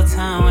 Watching real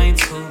time, ain't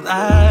too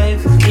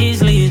live.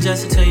 Easily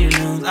adjusted to your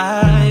new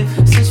life.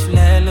 Since you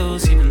let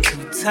loose, you've been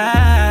too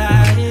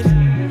tight.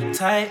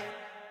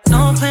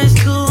 No plans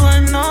to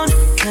unknown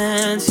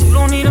plans. You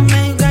don't need a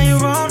man, got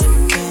your own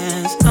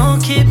plans. No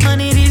kid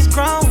money, these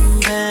grown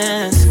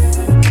plans.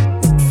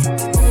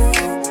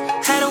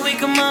 Had to wake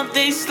them up,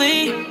 they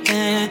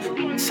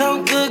sleeping.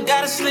 So good,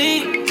 gotta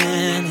sleep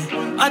in.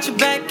 Arch your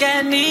back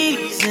at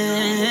knees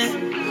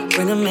and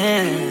bring them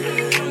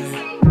in.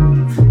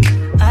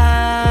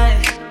 I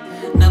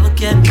never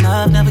get enough.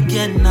 I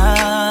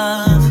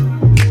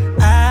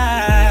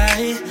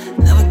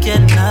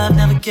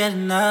never get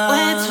enough.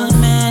 Way too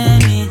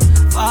many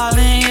fall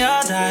in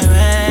your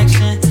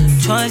direction.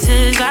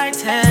 Choices like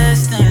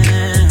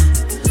testing,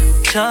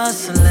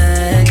 just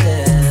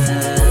selective.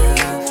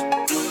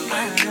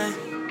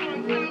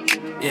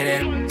 Yeah,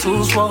 that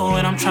too swole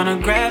and I'm tryna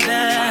grab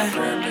that.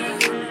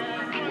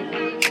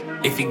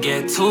 If you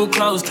get too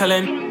close, tell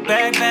him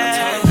back.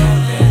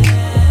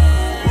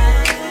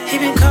 He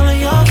been calling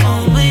your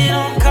phone, but you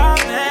don't call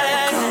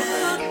back.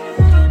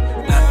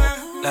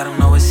 Let him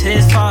know it's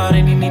his fault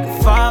and he need to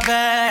fall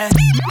back.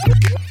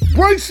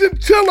 Bryson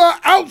Tiller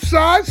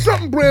outside,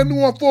 something brand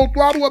new on Full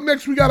Throttle. Up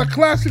next, we got a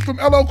classic from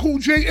LL Cool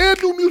J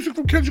and new music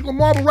from Kendrick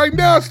Lamar. But right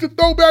now, it's the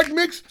throwback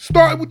mix,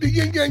 starting with the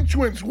Yin Yang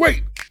Twins.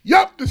 Wait,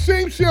 yup, the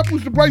same sample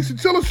as the Bryson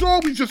Tiller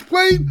song we just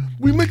played.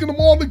 We linking them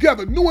all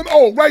together, new and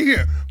old, right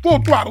here.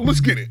 Full Throttle,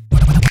 let's get it.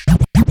 Wait,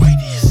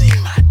 do you see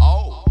my?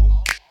 Oh.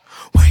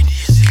 Wait, do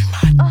you see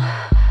my?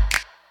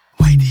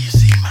 Wait, do you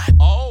see my?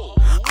 Oh.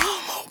 I'm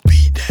gonna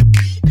beat that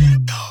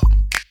dog.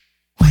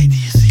 Wait, do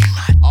you see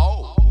my?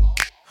 Oh.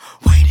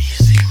 Wait, do you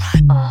see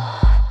my?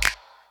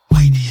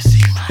 Wait, do you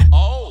see my?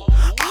 Oh.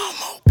 I'm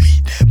gonna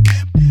beat that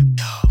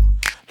dog.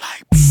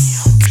 Like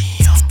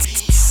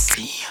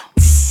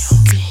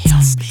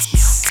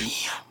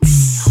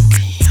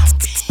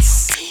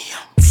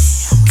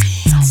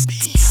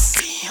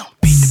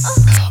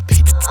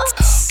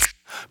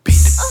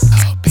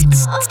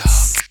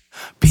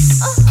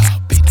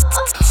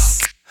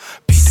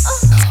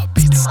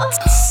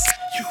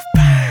you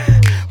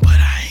fine, but I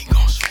ain't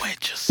gon'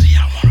 sweat you. See, I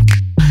wanna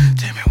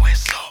tell me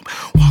what's up.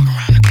 Walk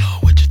around the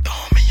club with your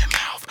thumb in your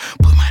mouth.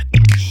 Put my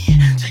dick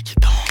in, take your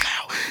thumb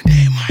out.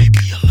 That might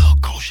be a little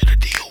kosher to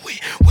deal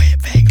with.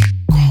 Wet back,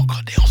 grown,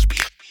 cause they don't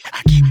spill.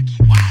 I keep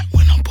wide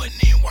when I'm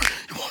putting in work.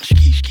 You wanna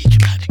skeet, you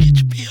about to get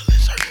your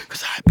feelings hurt.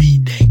 Cause I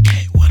beat that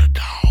cat with a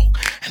dog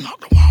and knock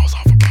the walls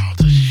off a bra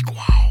till she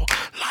squall.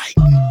 Like,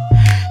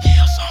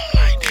 yeah, something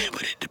like that,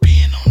 but it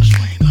depends on the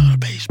swing of the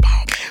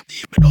baseball bat.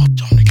 Dip it up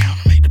on the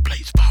counter, make the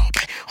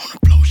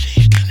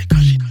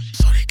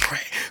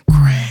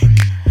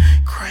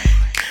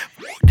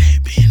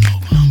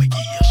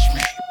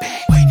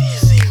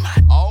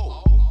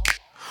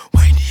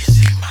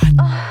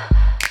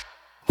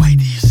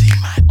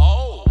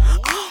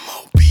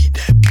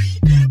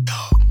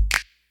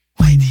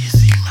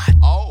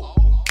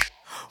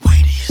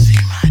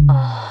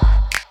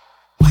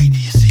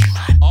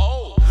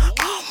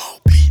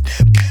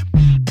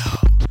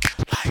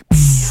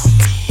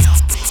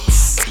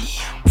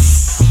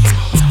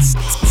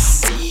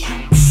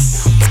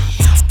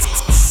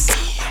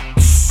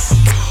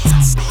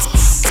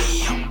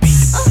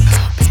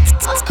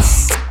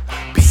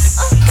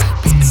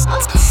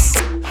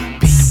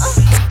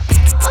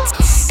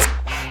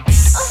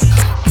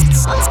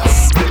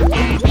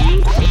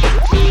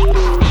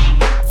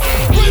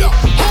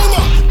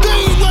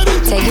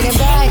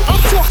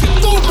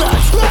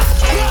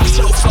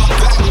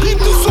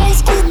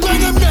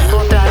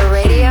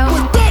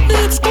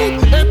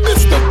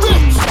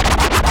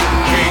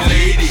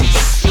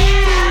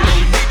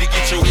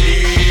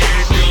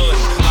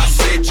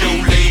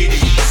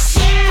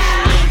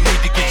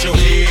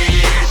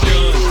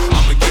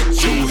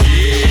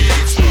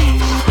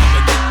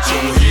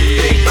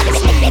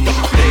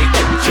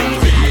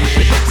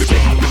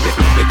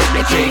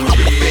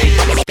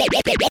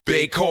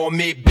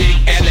me Big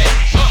L.A.,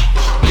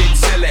 Big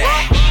Silly,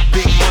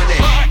 Big Money,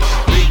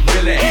 Big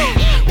Billy.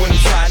 When I'm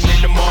sliding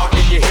in the mall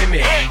and you hear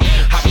me,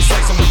 I be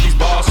slicing with these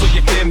bars so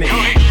you feel me.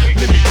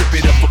 Let me rip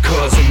it up for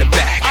cuz in the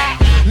back.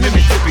 Let me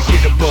flip it,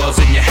 get a buzz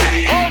in your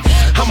hat.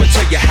 I'ma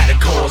tell you how to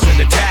cause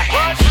an attack.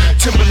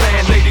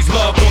 Timberland ladies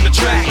love on the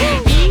track.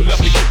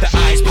 Love to get the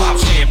ice pop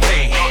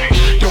champagne.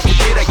 Don't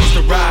forget I used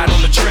to ride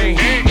on the train.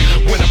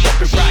 When I bump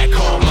it right,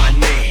 call my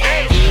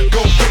name. Go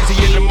crazy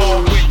in the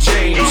mall with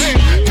James.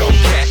 Don't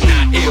cat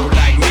not ill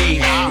like me.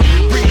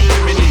 Bring the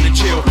women in the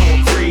jail for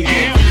free.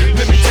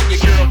 Let me tell you,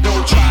 girl,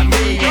 don't try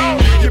me.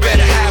 You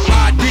better have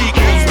ID,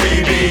 cause we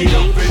be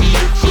up in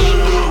the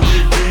club.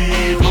 We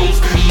be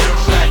posting the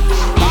back.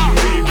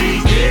 We be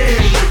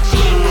in the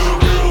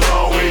club. Girls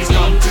always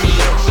come to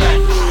the back.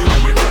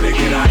 Everybody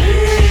get our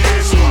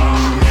heads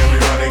swung.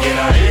 Everybody get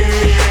our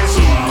heads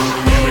swung.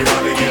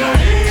 Everybody get our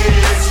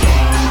heads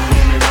swung.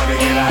 Everybody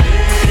get our heads.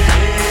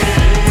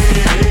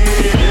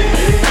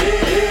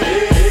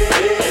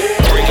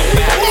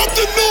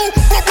 Nothing new,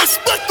 but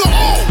respect the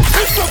old.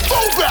 It's a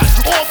throwback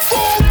on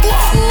full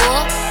block.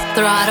 Full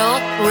Throttle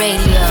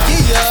Radio.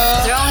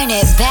 Yeah. Throwing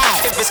it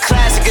back. If it's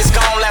classic, it's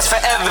gon' last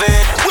forever.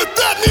 With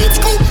Fatman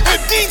Scoop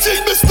and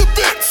DJ Mr.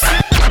 Vince.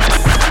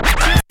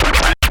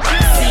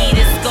 See,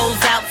 this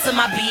goes out to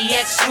my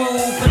BX crew.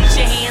 Put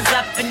your hands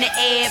up in the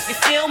air if you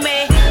feel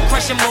me.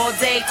 Crush 'em all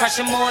day, crush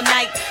 'em all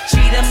night.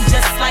 Treat 'em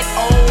just like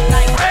old.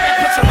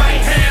 Put your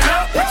right hand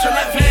up, put your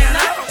left hand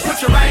up.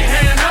 Put your right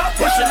hand up,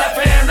 put your left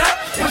hand up.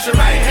 Put your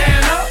right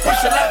hand up,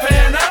 put your left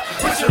hand up.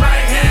 Put your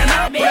right hand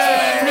up.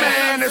 Yeah,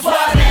 man, it's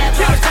whatever.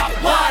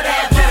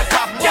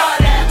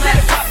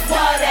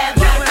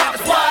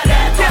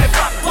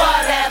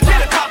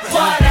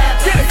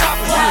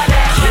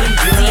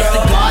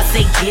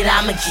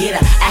 I'ma get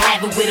her. I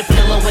have it with a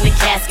pillow and a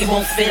casket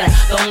won't fit her.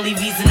 The only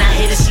reason I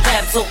hit her, she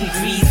kept talking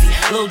greasy.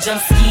 Little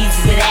jump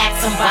skeezy, but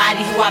ask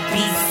somebody who I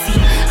be. See,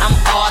 I'm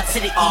all to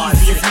the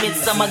easy. It's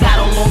midsummer, got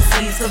on long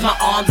sleeves cause my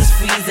arms is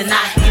freezing.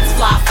 I get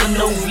fly for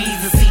no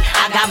reason. See,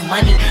 I got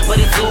money, but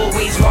it's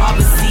always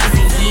robber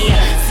season.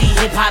 Yeah, see,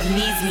 hip hop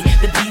needs me.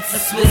 The beats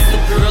are Swiss, the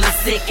girl is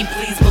sick, and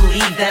please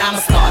believe that I'm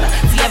a starter.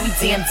 See, every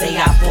damn day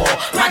I ball.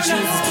 My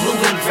jewels is blue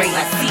and gray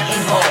like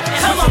Seton Hall.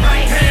 Put your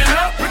right hand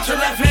up, put your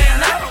left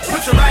hand up.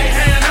 Put your right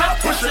hand up,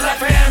 put your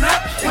left hand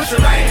up. Put your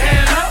right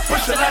hand up,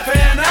 put your left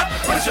hand up.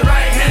 Put your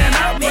right hand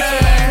up.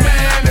 Yeah,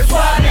 man, it's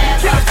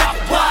whatever.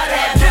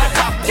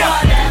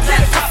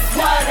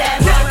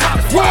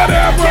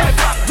 Whatever.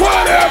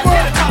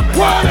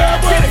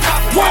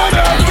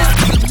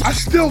 I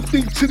still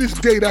think to this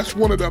day that's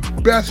one of the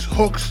best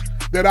hooks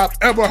that I've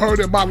ever heard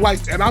in my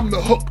life, and I'm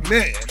the hook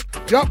man.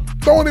 Yup,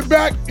 throwing it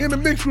back in the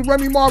mix with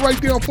Remy Ma right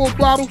there on Full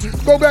Throttle.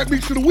 Throwback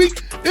Mix of the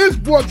Week is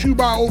brought to you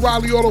by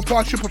O'Reilly Auto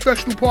Parts, your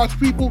professional parts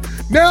people.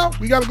 Now,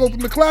 we gotta go from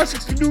the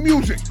classics to new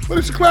music, but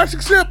it's a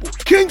classic sample.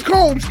 King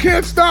Combs,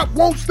 Can't Stop,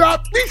 Won't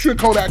Stop, featuring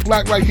Kodak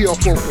Black right here on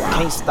Full Throttle.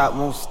 Can't stop,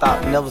 won't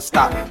stop, never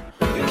stop.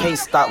 Can't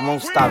stop,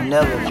 won't stop,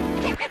 never.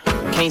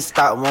 Can't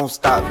stop, won't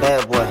stop,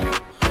 bad boy.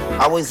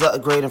 Always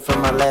upgrading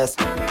from my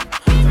last.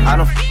 I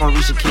don't f*** on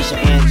Risha, Keisha,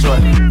 and Joy.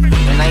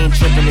 And I ain't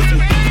tripping if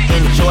you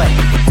enjoy.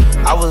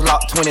 I was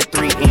locked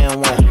 23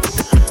 and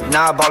 1.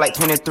 Now I bought like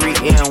 23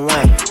 and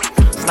 1.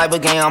 Sniper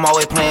game, I'm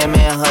always playing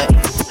manhunt.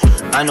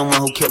 I'm the one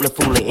who killed the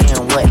fool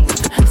and what?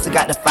 Still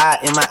got the fire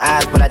in my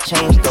eyes, but I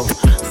changed though.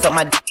 Suck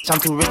my dick, I'm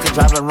too rich to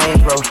drive a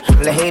Range Rover.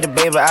 Little hater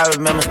baby, I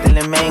remember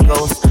stealing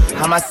mangoes.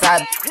 How my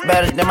side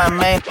better than my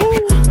main?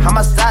 How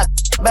my side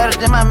better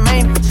than my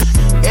main?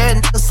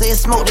 Every nigga say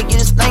it's smoke to get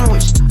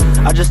extinguished.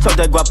 I just talk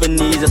that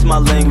Guapanese, that's my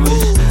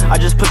language. I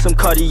just put some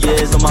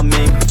Cartiers on my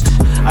main.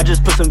 I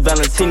just put some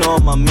Valentino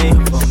on my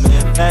main.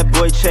 Bad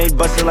boy chain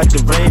bustin' like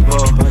the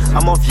rainbow.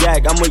 I'm off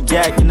yak, I'm with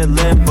yak in the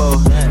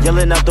Lambo.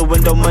 Yelling out the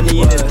window,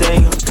 money in the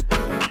thing.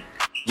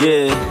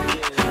 Yeah,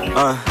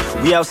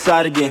 we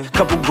outside again.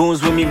 Couple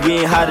goons with me, we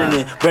ain't hiding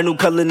it. Brand new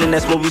color, and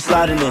that's what we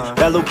sliding in.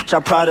 Bad little bitch,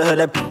 I'm proud of her,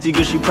 that pretty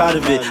girl, she proud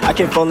of it. I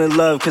can't fall in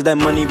love, cause that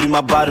money be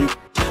my bottom.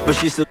 But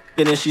she still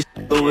and she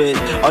still with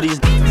all these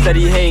said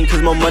he hating,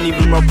 cause more money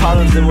be more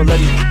problems. And we'll let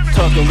these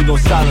talk and we gon'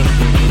 silence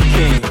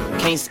King.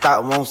 Can't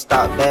stop, won't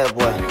stop, bad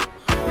boy.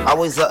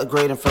 Always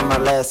upgrading from my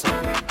last one.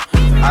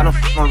 I don't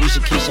f*** on Risha,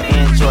 Keisha,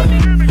 and Joy.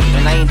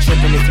 And I ain't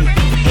tripping if you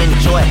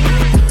enjoy.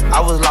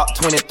 I was locked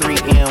 23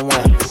 and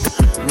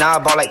 1. Now I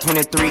bought like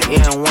 23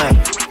 and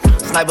 1.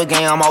 Sniper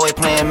game, I'm always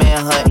playing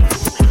manhunt.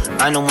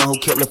 I'm the one who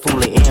killed the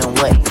fool and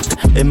what?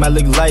 It might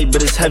look light,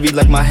 but it's heavy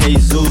like my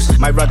Jesus.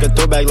 Might rock a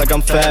throwback like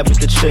I'm fab with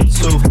the chick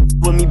too.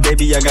 With me,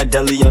 baby, I got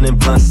deli on and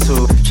blunts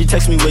too. She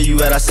text me where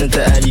you at, I sent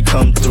the Addy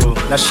come through.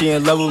 Now she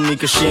in love with me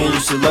cause she ain't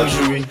used to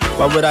luxury.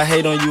 Why would I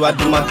hate on you? I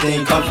do my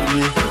thing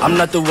comfortably. I'm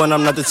not the one,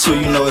 I'm not the two,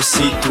 you know it's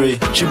C3.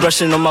 She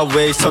brushing on my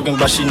waist, talking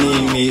about she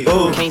need me.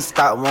 Ooh. Can't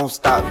stop, won't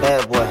stop,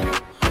 bad boy.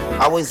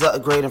 Always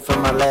upgrading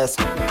from my last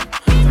one.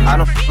 I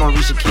don't f*** on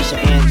Risha, Keisha,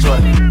 and Joy.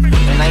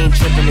 And I ain't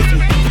tripping if you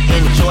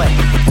enjoy.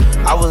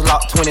 I was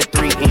locked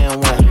 23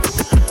 and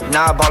 1.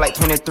 Now I bought like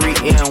 23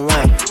 and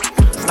 1.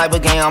 Sniper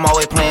game, I'm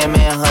always playing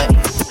manhunt.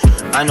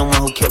 I'm the one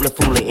who killed the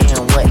fool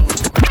and what?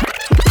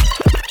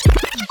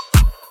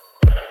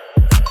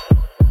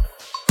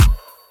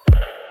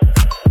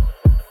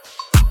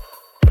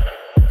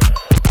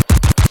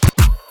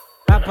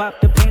 pop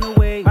the pain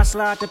away. I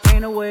slide the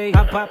pain away.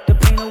 I pop the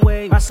pain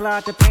away. I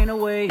slide the pain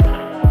away.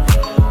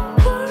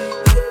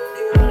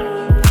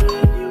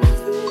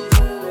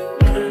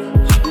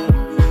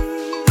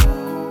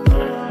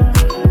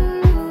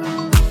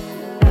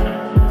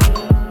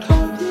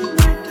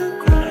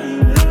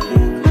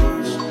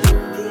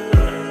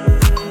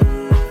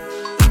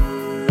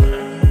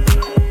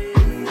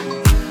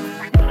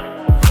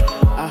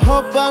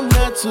 Hope I'm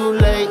not too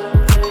late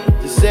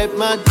to set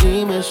my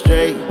demons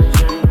straight.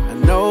 I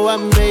know I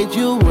made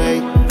you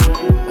wait,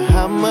 but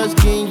how much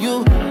can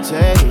you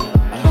take?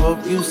 I hope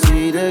you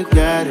see the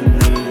God in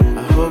me.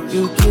 I hope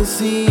you can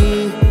see,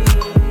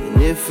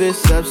 and if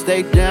it's up,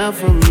 stay down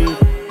for me.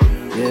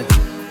 Yeah.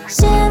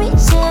 Shimmy,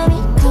 shimmy,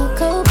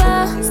 cocoa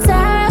bar,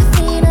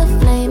 Seraphina,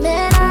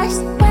 flaming eyes.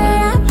 Where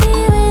I be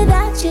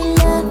without your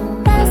love?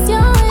 Rest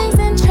your wings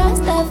and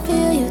trust. I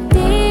feel you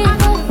deep.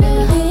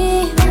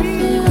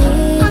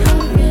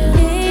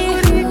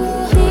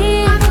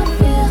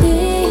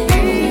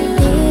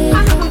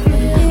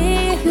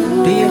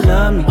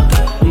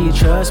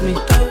 Trust me,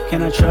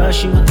 can I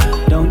trust you?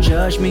 Don't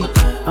judge me.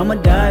 I'ma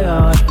die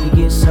hard, it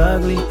gets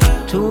ugly.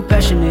 Too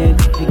passionate,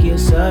 it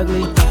gets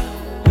ugly.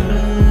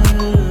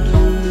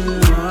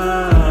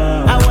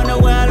 I wonder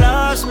where I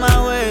lost my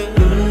way.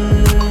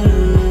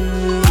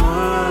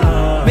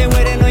 Been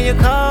waiting on your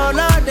call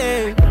all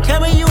day. Tell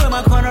me you in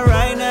my corner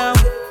right now.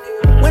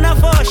 When I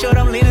fall short,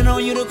 I'm leaning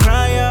on you to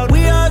cry out.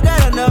 We all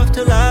got enough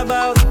to lie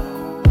about.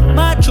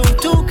 My truth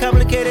too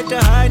complicated to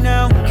hide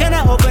now. Can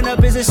I open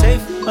up? Is it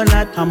safe or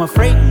not? I'm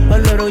afraid a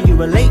little you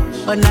relate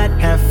or not.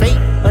 Have faith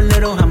a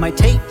little. I might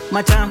take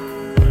my time.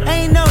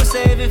 Ain't no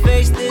saving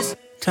face this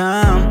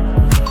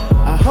time.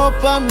 I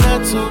hope I'm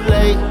not too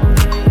late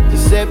to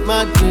set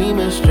my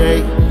demons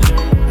straight.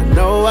 I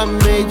know I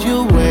made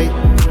you wait,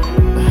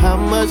 but how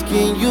much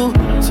can you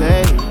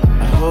take?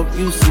 I hope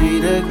you see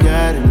the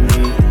God in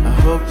me. I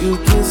hope you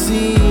can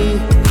see,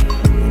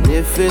 and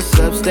if it's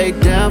up, stay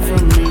down for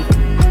me.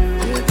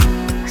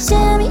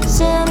 Shimmy,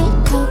 shimmy,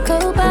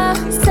 cocoa bar,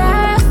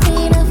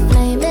 Seraphina,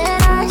 flaming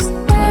eyes.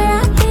 Where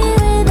I be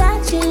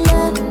without your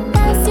love?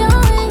 Rest your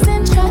wings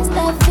and trust. I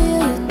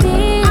feel you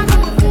deep.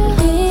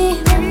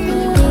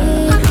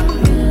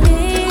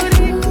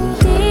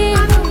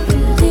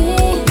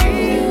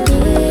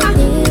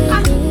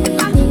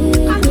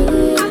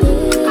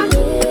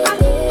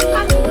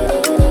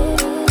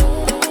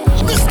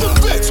 Mr.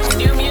 Bitch,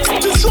 new music.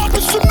 Just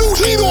dropping some new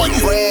heat on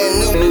you.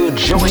 Brand new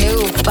joint.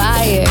 New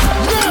fire.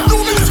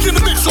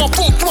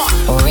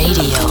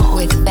 Radio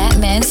with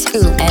Fatman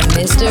Scoop and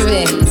Mr.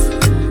 Vince.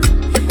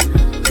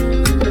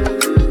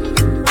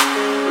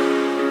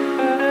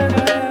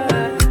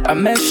 I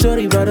met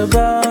Shorty by the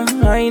bar.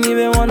 I ain't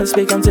even wanna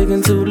speak, I'm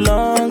taking too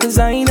long. Cause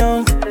I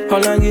know,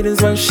 all I get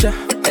is one shot.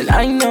 And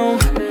I know,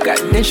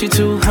 goddamn she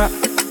too hot.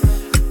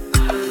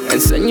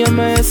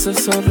 Enséñame ese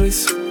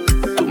sonrisa.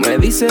 Tú me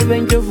dices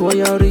ven yo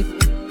voy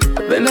ahorita.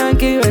 Ven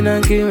aquí, ven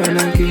aquí, ven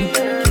aquí.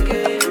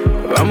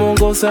 Vamos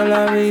a gozar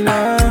la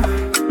vida.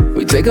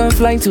 We take a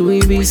flight to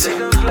Ibiza.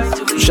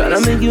 Tryna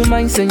make you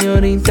mine,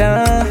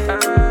 señorita.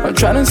 I'm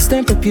tryna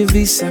stamp up your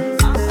visa.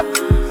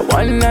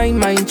 One night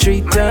might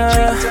treat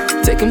her.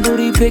 Taking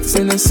booty pics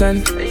in the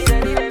sun.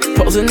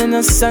 Posing in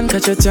the sun,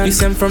 catch your tongue. We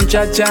sent from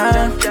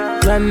Jaja.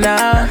 Nah,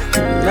 nah,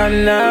 nah,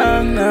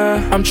 nah,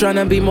 nah. I'm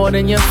tryna be more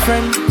than your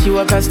friend. You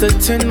are past the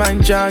 10,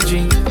 mind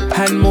judging.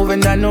 Hand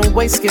moving, I know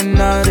waist get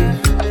naughty.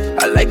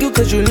 I like you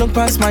cause you look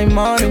past my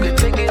money.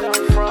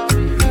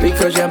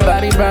 Because your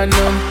body brand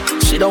new.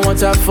 She don't want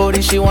top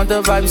 40, she want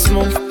the vibe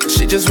smooth.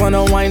 She just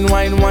wanna wine,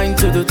 wine, wine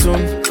to the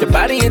tune. Your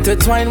body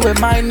intertwined,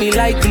 remind me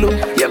like glue.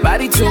 Your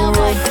body too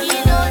rude.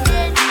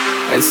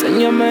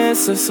 Enséñame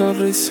esa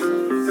sonrisa.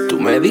 Tú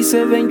me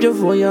dices ven yo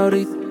voy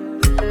ahorita.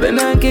 Ven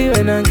aquí,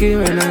 ven aquí,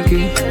 ven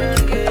aquí.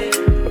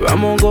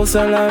 Vamos a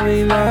gozar la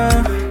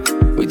vida.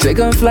 We take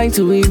a flight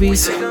to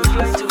Ibiza.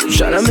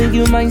 Tryna make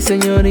you mine,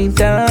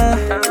 señorita.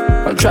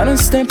 I'm tryna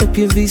stamp up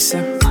your visa.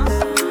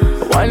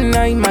 One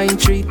night might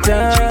treat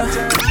her.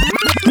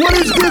 What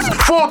is this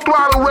Full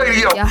Throttle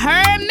Radio? You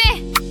heard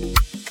me?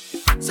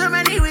 So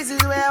many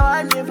reasons where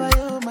I want you for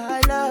you,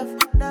 my love,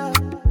 love.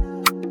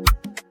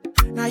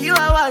 Now you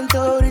I want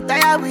to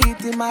retire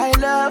with you, my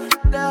love,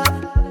 love.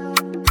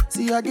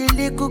 See all the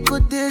little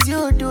good things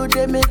you do,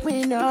 they make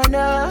me no.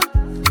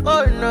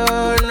 Oh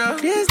no, no.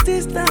 This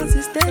distance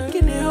is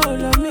taking a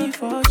hold of me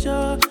for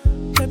sure.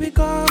 Baby,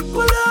 come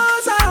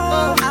closer.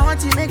 Oh, I want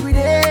to make me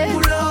there.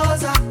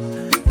 Closer.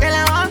 Girl,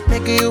 I want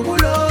make you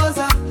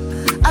closer.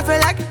 I feel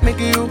like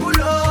making you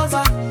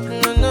closer.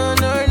 No.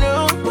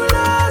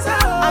 Closer.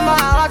 I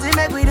want to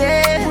make me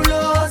there.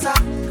 Closer.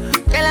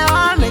 Girl, I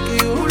want make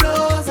you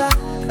closer.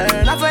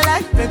 And I feel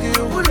like making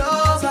you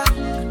closer.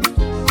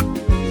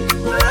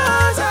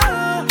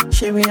 Closer.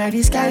 She me like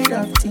this kind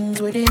of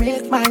things where they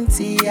make man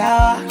see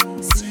ya.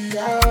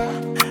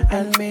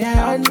 And me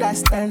I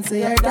understand, so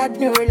your dad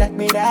know like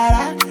me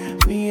dada.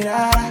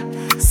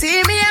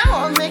 See me I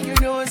won't make you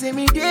know, say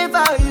me there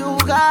for you,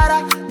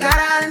 gotta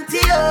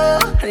guarantee you.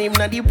 And if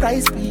not the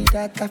price be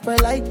that I feel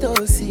like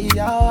to see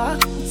ya.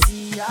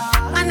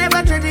 I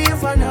never traded you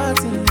for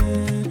nothing.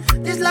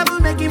 This love will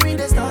making me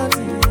the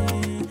starting.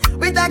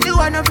 Without you,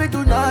 I never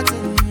do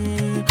nothing.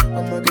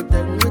 I'ma get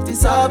tell me what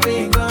is all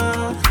being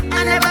gone.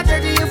 I never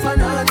traded you for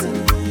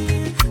nothing.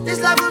 This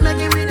love will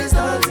making me the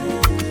starting.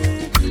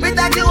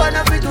 Without you, I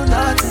never do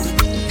nothing.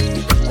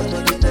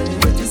 I'ma get tell me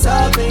what is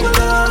all being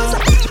gone.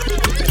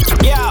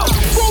 Yo,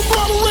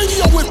 Throttle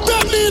Radio with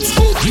Fatman,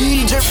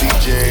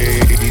 DJ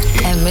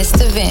and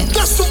Mr. Vince.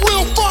 That's the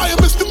real fire,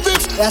 Mr.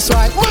 Vince. That's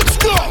right. Let's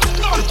go.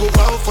 We go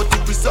out for the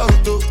result,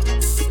 though.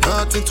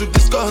 Nothing to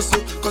discuss,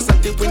 oh. Cause I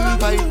did win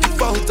by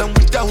default and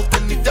without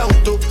any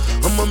doubt, oh.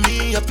 I'm a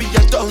me happy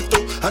adult,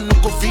 oh. I no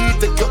go feed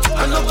the girl,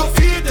 I no go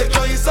feed the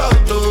girl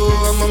out,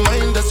 oh. I'm a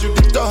mind that's with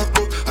the talk,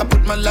 oh. I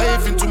put my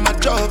life into my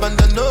job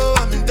and I know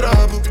I'm in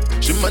trouble.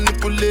 She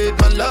manipulate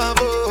my love,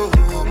 oh.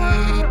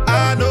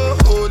 I know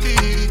holy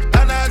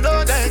and I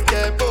know that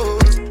get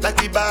both. Like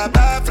the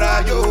Baba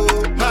Frayo,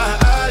 my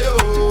ayo,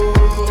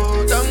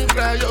 don't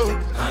cry, yo.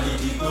 I need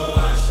to go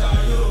and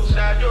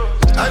shadow.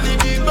 I need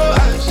to go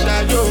and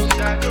shadow.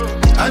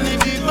 I need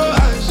to go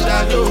and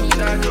shadow.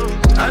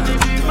 I need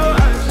to go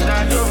and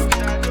shadow.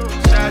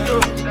 Shadow.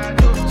 I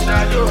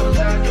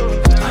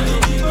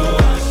need to go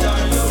and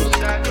shadow.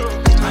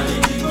 I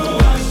need to go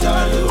and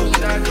shadow.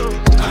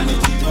 I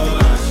need to go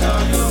and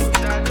shadow.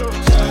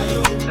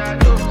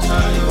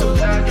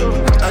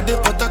 I did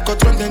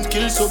Port run then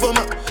kill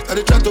Soboma. I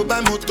did try to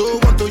buy moto,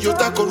 one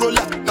Toyota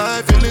Corolla.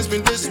 My feelings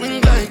been they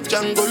swing like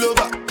Django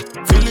Lover.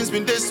 Feelings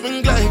been they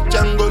swing like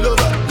Django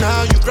Lover.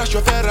 Now you crash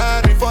your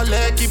Ferrari for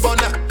Lucky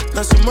Bona.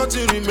 Now some more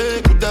to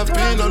remake could have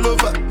been all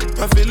over.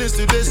 My feelings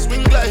today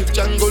swing like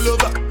Django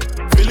Lover.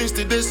 Feelings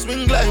today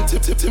swing like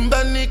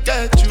Timbani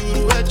at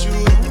you.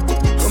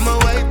 I'm a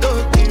white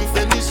dog in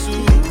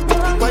Fenisu.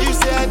 Why you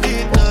say I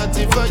did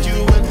nothing for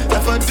you when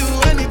if I do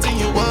anything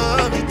you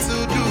want me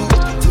to do?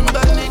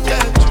 Timbani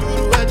at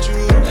you.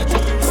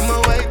 I'm a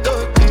white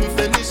dog in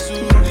Fenisu.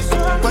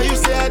 Why you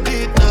say I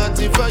did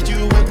nothing for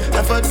you when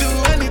if I do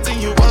anything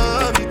you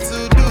want me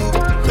to do?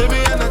 Maybe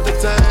another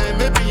time,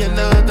 maybe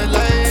another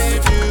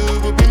life. You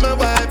will be my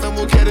wife and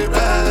we'll get it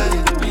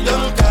right.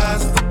 Young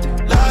cast,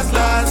 last.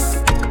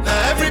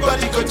 Now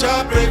everybody go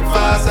job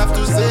breakfast. Have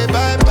to say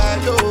bye-bye,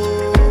 yo.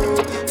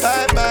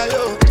 Bye-bye,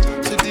 yo.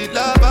 To the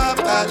love of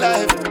my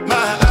life.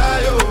 My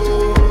eye, yo.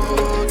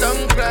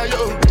 Don't cry,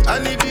 yo. I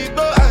need to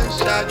go and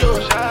shadow.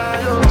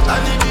 I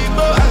need to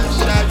go and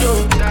shadow.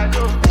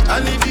 I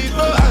need to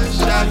go and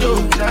shadow.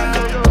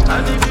 I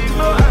need to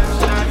go and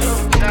shadow.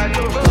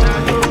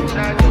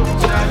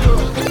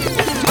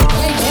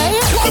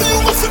 Why do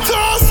you listen to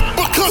us?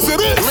 Because it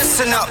is.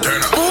 Listen up.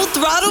 Full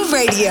Throttle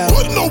Radio.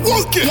 Put no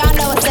work in. Y'all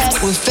know what's up.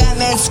 With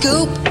Fatman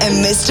Scoop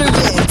and Mr.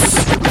 Vince.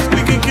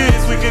 We can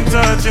kiss, we can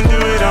touch and do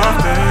it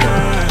often.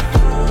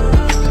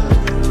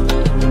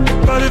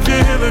 But if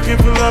you're here looking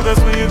for love, that's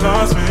when you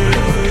lost me.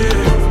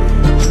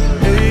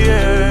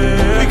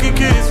 Yeah. We can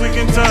kiss, we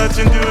can touch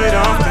and do it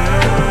often.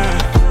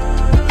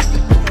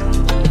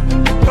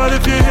 But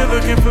if you're here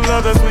looking for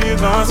love, that's when you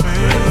lost me.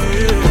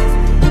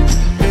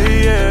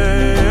 Yeah.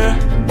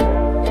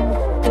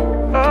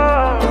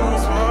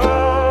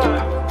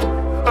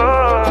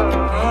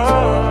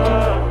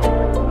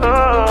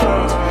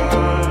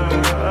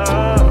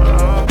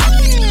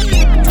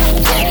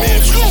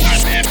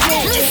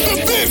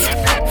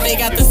 They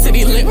got the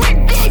city lit.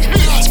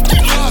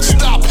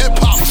 Non-stop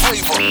hip-hop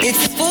flavor.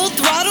 It's Full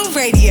Throttle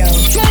Radio.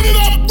 Turn it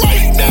up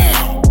right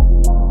now.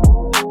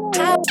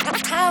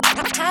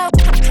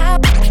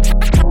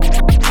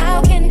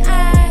 How can I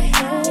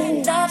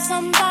love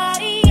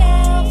somebody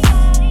else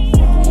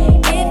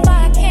if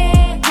I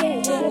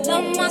can't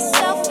love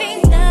myself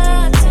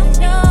enough to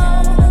know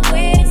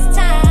when it's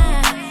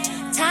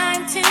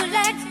time to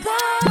let go?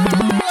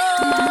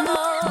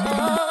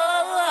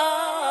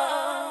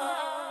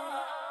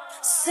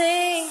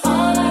 Sing.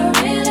 All I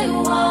really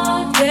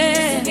want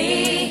is to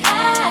be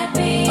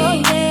happy. Oh,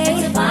 yeah. And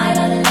to find a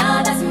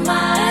love that's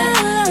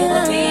mine. It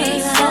will be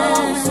so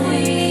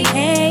sweet.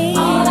 Hey.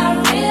 All I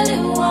really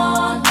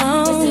want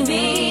is to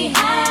be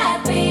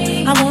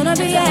happy. I wanna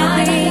be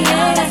happy.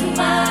 Love that's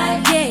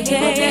mine. It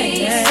will be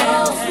so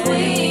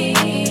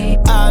sweet.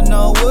 I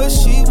know what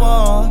she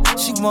want.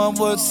 She want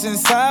what's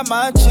inside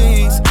my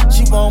jeans.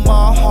 She want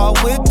my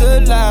heart with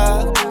the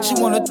lie. She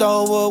wanna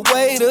throw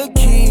away the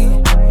key.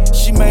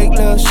 She make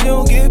love, she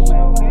don't get.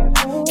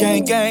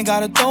 Gang,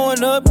 gotta throw in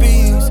the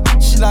beats.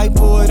 She like,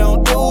 boy,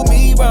 don't do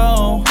me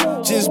wrong.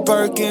 Just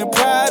Birkin,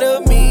 proud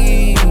of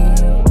me.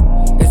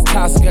 As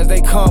toxic as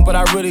they come, but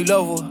I really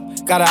love her.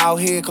 Got her out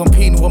here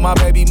competing with my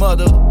baby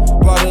mother.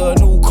 Brought her a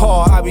new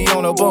car, I be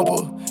on her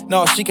bumper.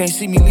 No, she can't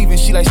see me leaving,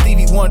 she like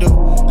Stevie Wonder.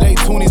 Late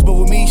 20s, but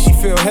with me, she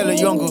feel hella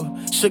younger.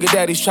 Sugar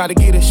daddies try to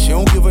get her, she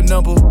don't give a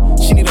number.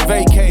 She need a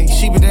vacay,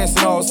 she been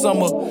dancing all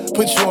summer.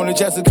 Put you on the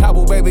Jessica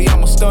Cabo, baby,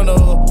 I'm a stunner.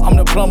 I'm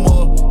the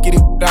plumber, get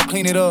it, I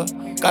clean it up.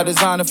 Got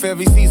designer for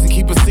every season,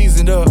 keep it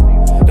seasoned up.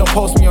 Don't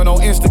post me on no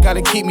Insta,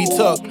 gotta keep me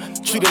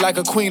tucked. Treat it like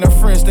a queen, her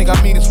friends think I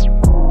mean it.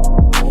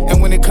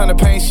 And when it come to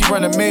pain, she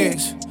run the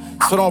meds.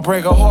 So don't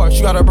break her heart,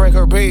 you gotta break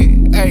her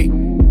bed. Hey,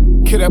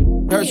 kill that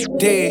Her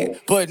dead,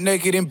 but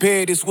naked in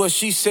bed is what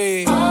she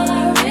said. All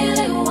I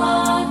really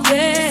want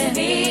is to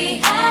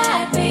be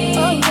happy.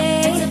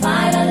 And to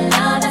find a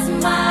love that's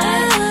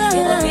mine.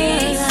 It would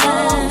be so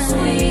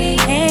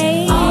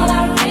sweet. All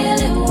I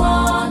really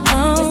want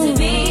is to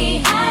be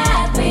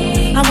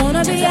happy. I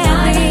wanna be happy.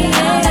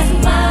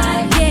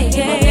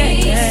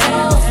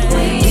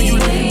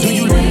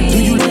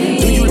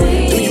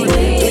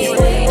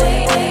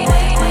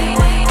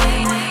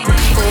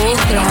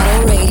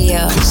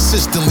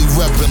 Consistently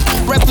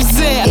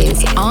represent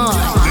is on.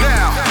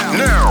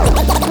 Now,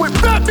 with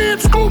Fatman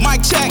Scoop,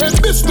 Mike Check, and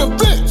Mr.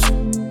 Vince.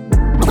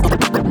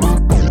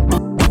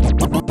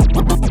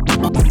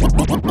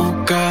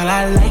 Girl,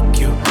 I like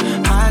you,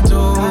 I do.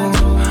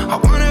 I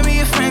wanna be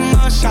a friend,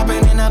 go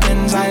shopping in a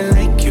Benz. I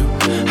like you,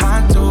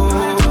 I do.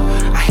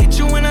 I hit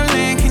you in a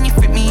lane, can you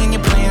fit me in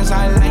your plans?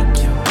 I like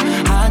you,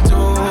 I do.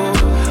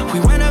 We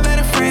went up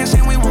better friends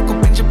and we woke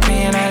up in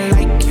Japan. I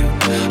like you,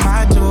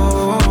 I do.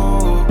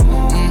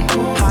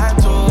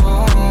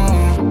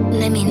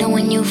 Let me know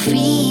when you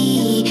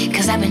free,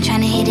 cause I've been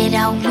trying to hit it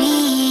all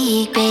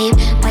week, babe.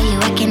 Why you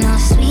acting all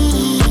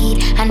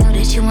sweet? I know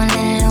that you want a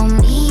little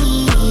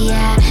me,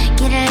 yeah.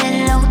 Get a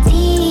little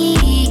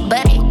OT,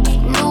 but ain't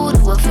new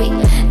to a freak.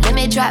 Let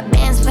me drop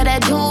bands for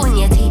that jewel in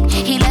your teeth.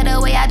 He let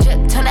the way I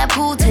drip, turn that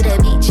pool to the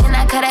beach. And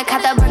I coulda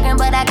caught the Birkin,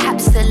 but I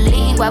cops the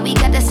lean. Why we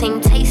got the same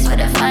taste for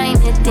the finer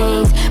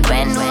things.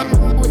 Brand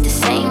new with the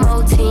same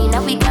routine.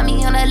 Now we got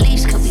me on a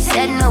leash, cause we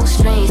said no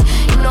strings.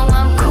 You know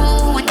I'm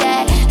cool with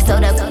that. So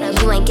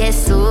you ain't get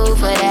sued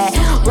for that.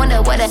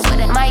 Wonder what I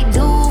might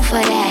do for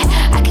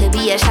that. I could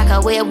be a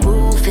shocker where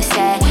roof is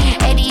at.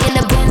 80 in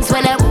the Benz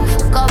when that roof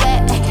go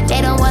back.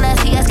 They don't wanna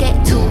see us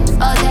get too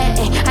upset.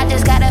 I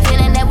just got a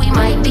feeling that we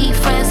might be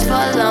friends for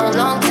a long,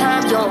 long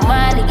time. You don't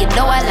mind, and you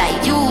know I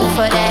like you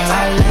for that.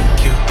 I like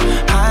you,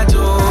 I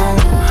do.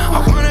 I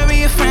wanna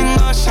be a friend,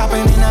 go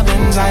shopping in a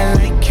Benz. I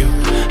like you,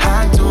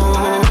 I do.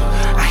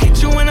 I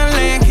hit you in a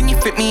lane, can you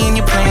fit me in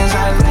your plans?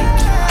 I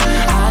like you,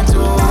 I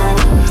do.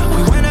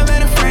 We went up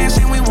better friends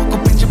and we woke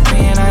up in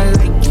Japan. I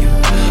like you,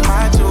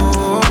 I do.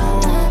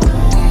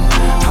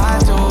 I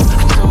do,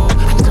 I do,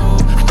 I do,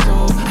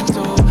 I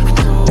do,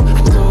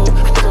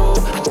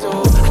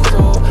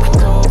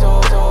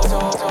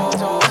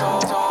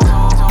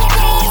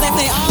 They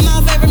play all my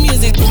favorite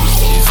music.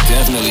 It's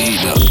definitely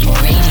heating up.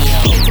 Radio,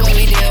 it's what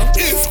we do.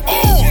 It's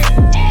on.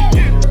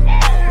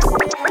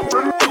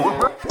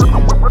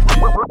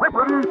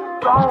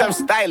 I'm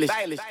stylish.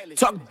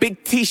 Talk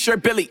big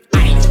t-shirt, Billy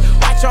Eilish.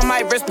 Watch on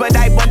my wrist, but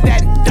I want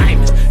that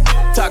diamond.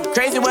 Talk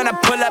crazy when I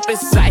pull up in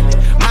sight.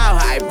 Mile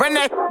high, run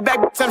that back,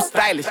 I'm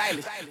stylish.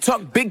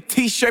 Talk big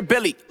t-shirt,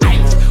 Billy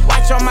Eilish.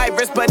 Watch on my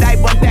wrist, but I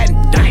want that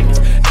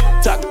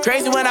diamond. Talk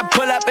crazy when I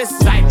pull up in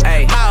sight.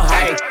 Mile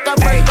high, go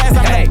first class,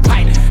 I'm the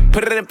pilot.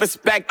 Put it in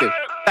perspective.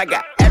 I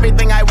got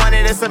everything I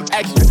wanted and some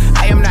extra.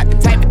 I am not the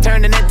type of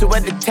turning into a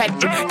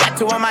detective. Got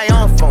two on my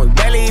own phone,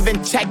 barely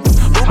even checked them.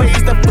 Uber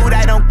eats the food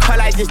I don't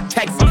call, I just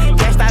text it.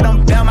 Cashed out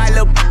on bail, my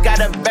little got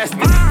invested.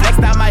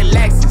 Flexed out my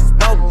Lexus,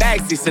 no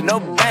backseat, so no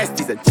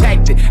besties. I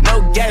checked it,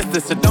 no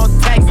guesses, so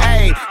don't text.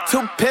 Hey,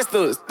 2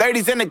 pistols,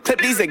 30s in the clip,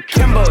 these are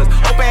Kimbos.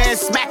 Open hand,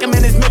 smack him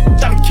in his mid,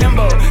 I'm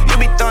Kimbo. You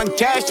be throwing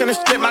cash on the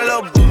strip, my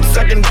little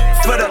sucking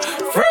for the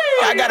free.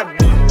 I got a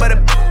but a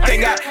they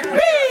got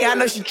me. I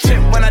know she trip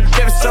when I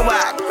dip, so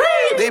I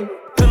agree. They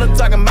pillow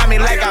talking about me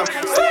like I'm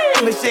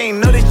sweet, but she ain't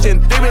know this shit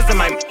in 3 minutes.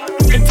 I'm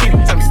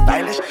I'm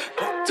stylish.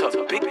 Talk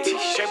big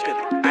t-shirt,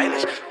 Billy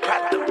Eilish.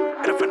 Prado,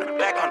 better from the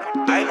back on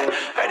the island.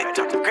 Heard they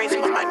talking crazy,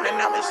 but my man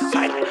now is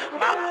silent.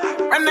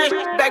 Run that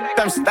back,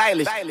 I'm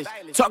stylish.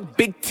 Talk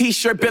big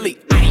t-shirt, Billy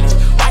Eilish.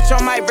 Watch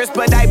on my wrist,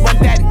 but I want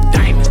that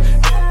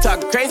diamond.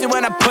 Talk crazy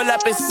when I pull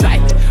up in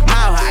sight.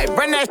 Mile high,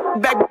 run that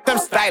back, I'm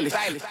stylish.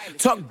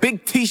 Talk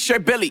big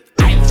t-shirt, Billy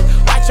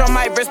Eilish. Watch on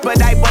my wrist,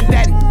 but I want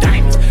that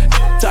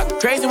diamond. Talk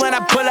crazy when I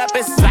pull up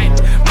in sight.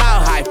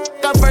 Mile high,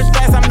 go first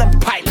class, I'm the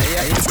pilot.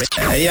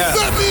 Yeah.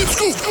 Fatman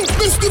Scoop,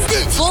 Mr.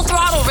 Vince. Full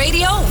Throttle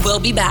Radio will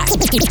be back.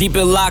 Keep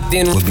it locked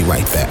in. We'll be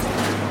right back.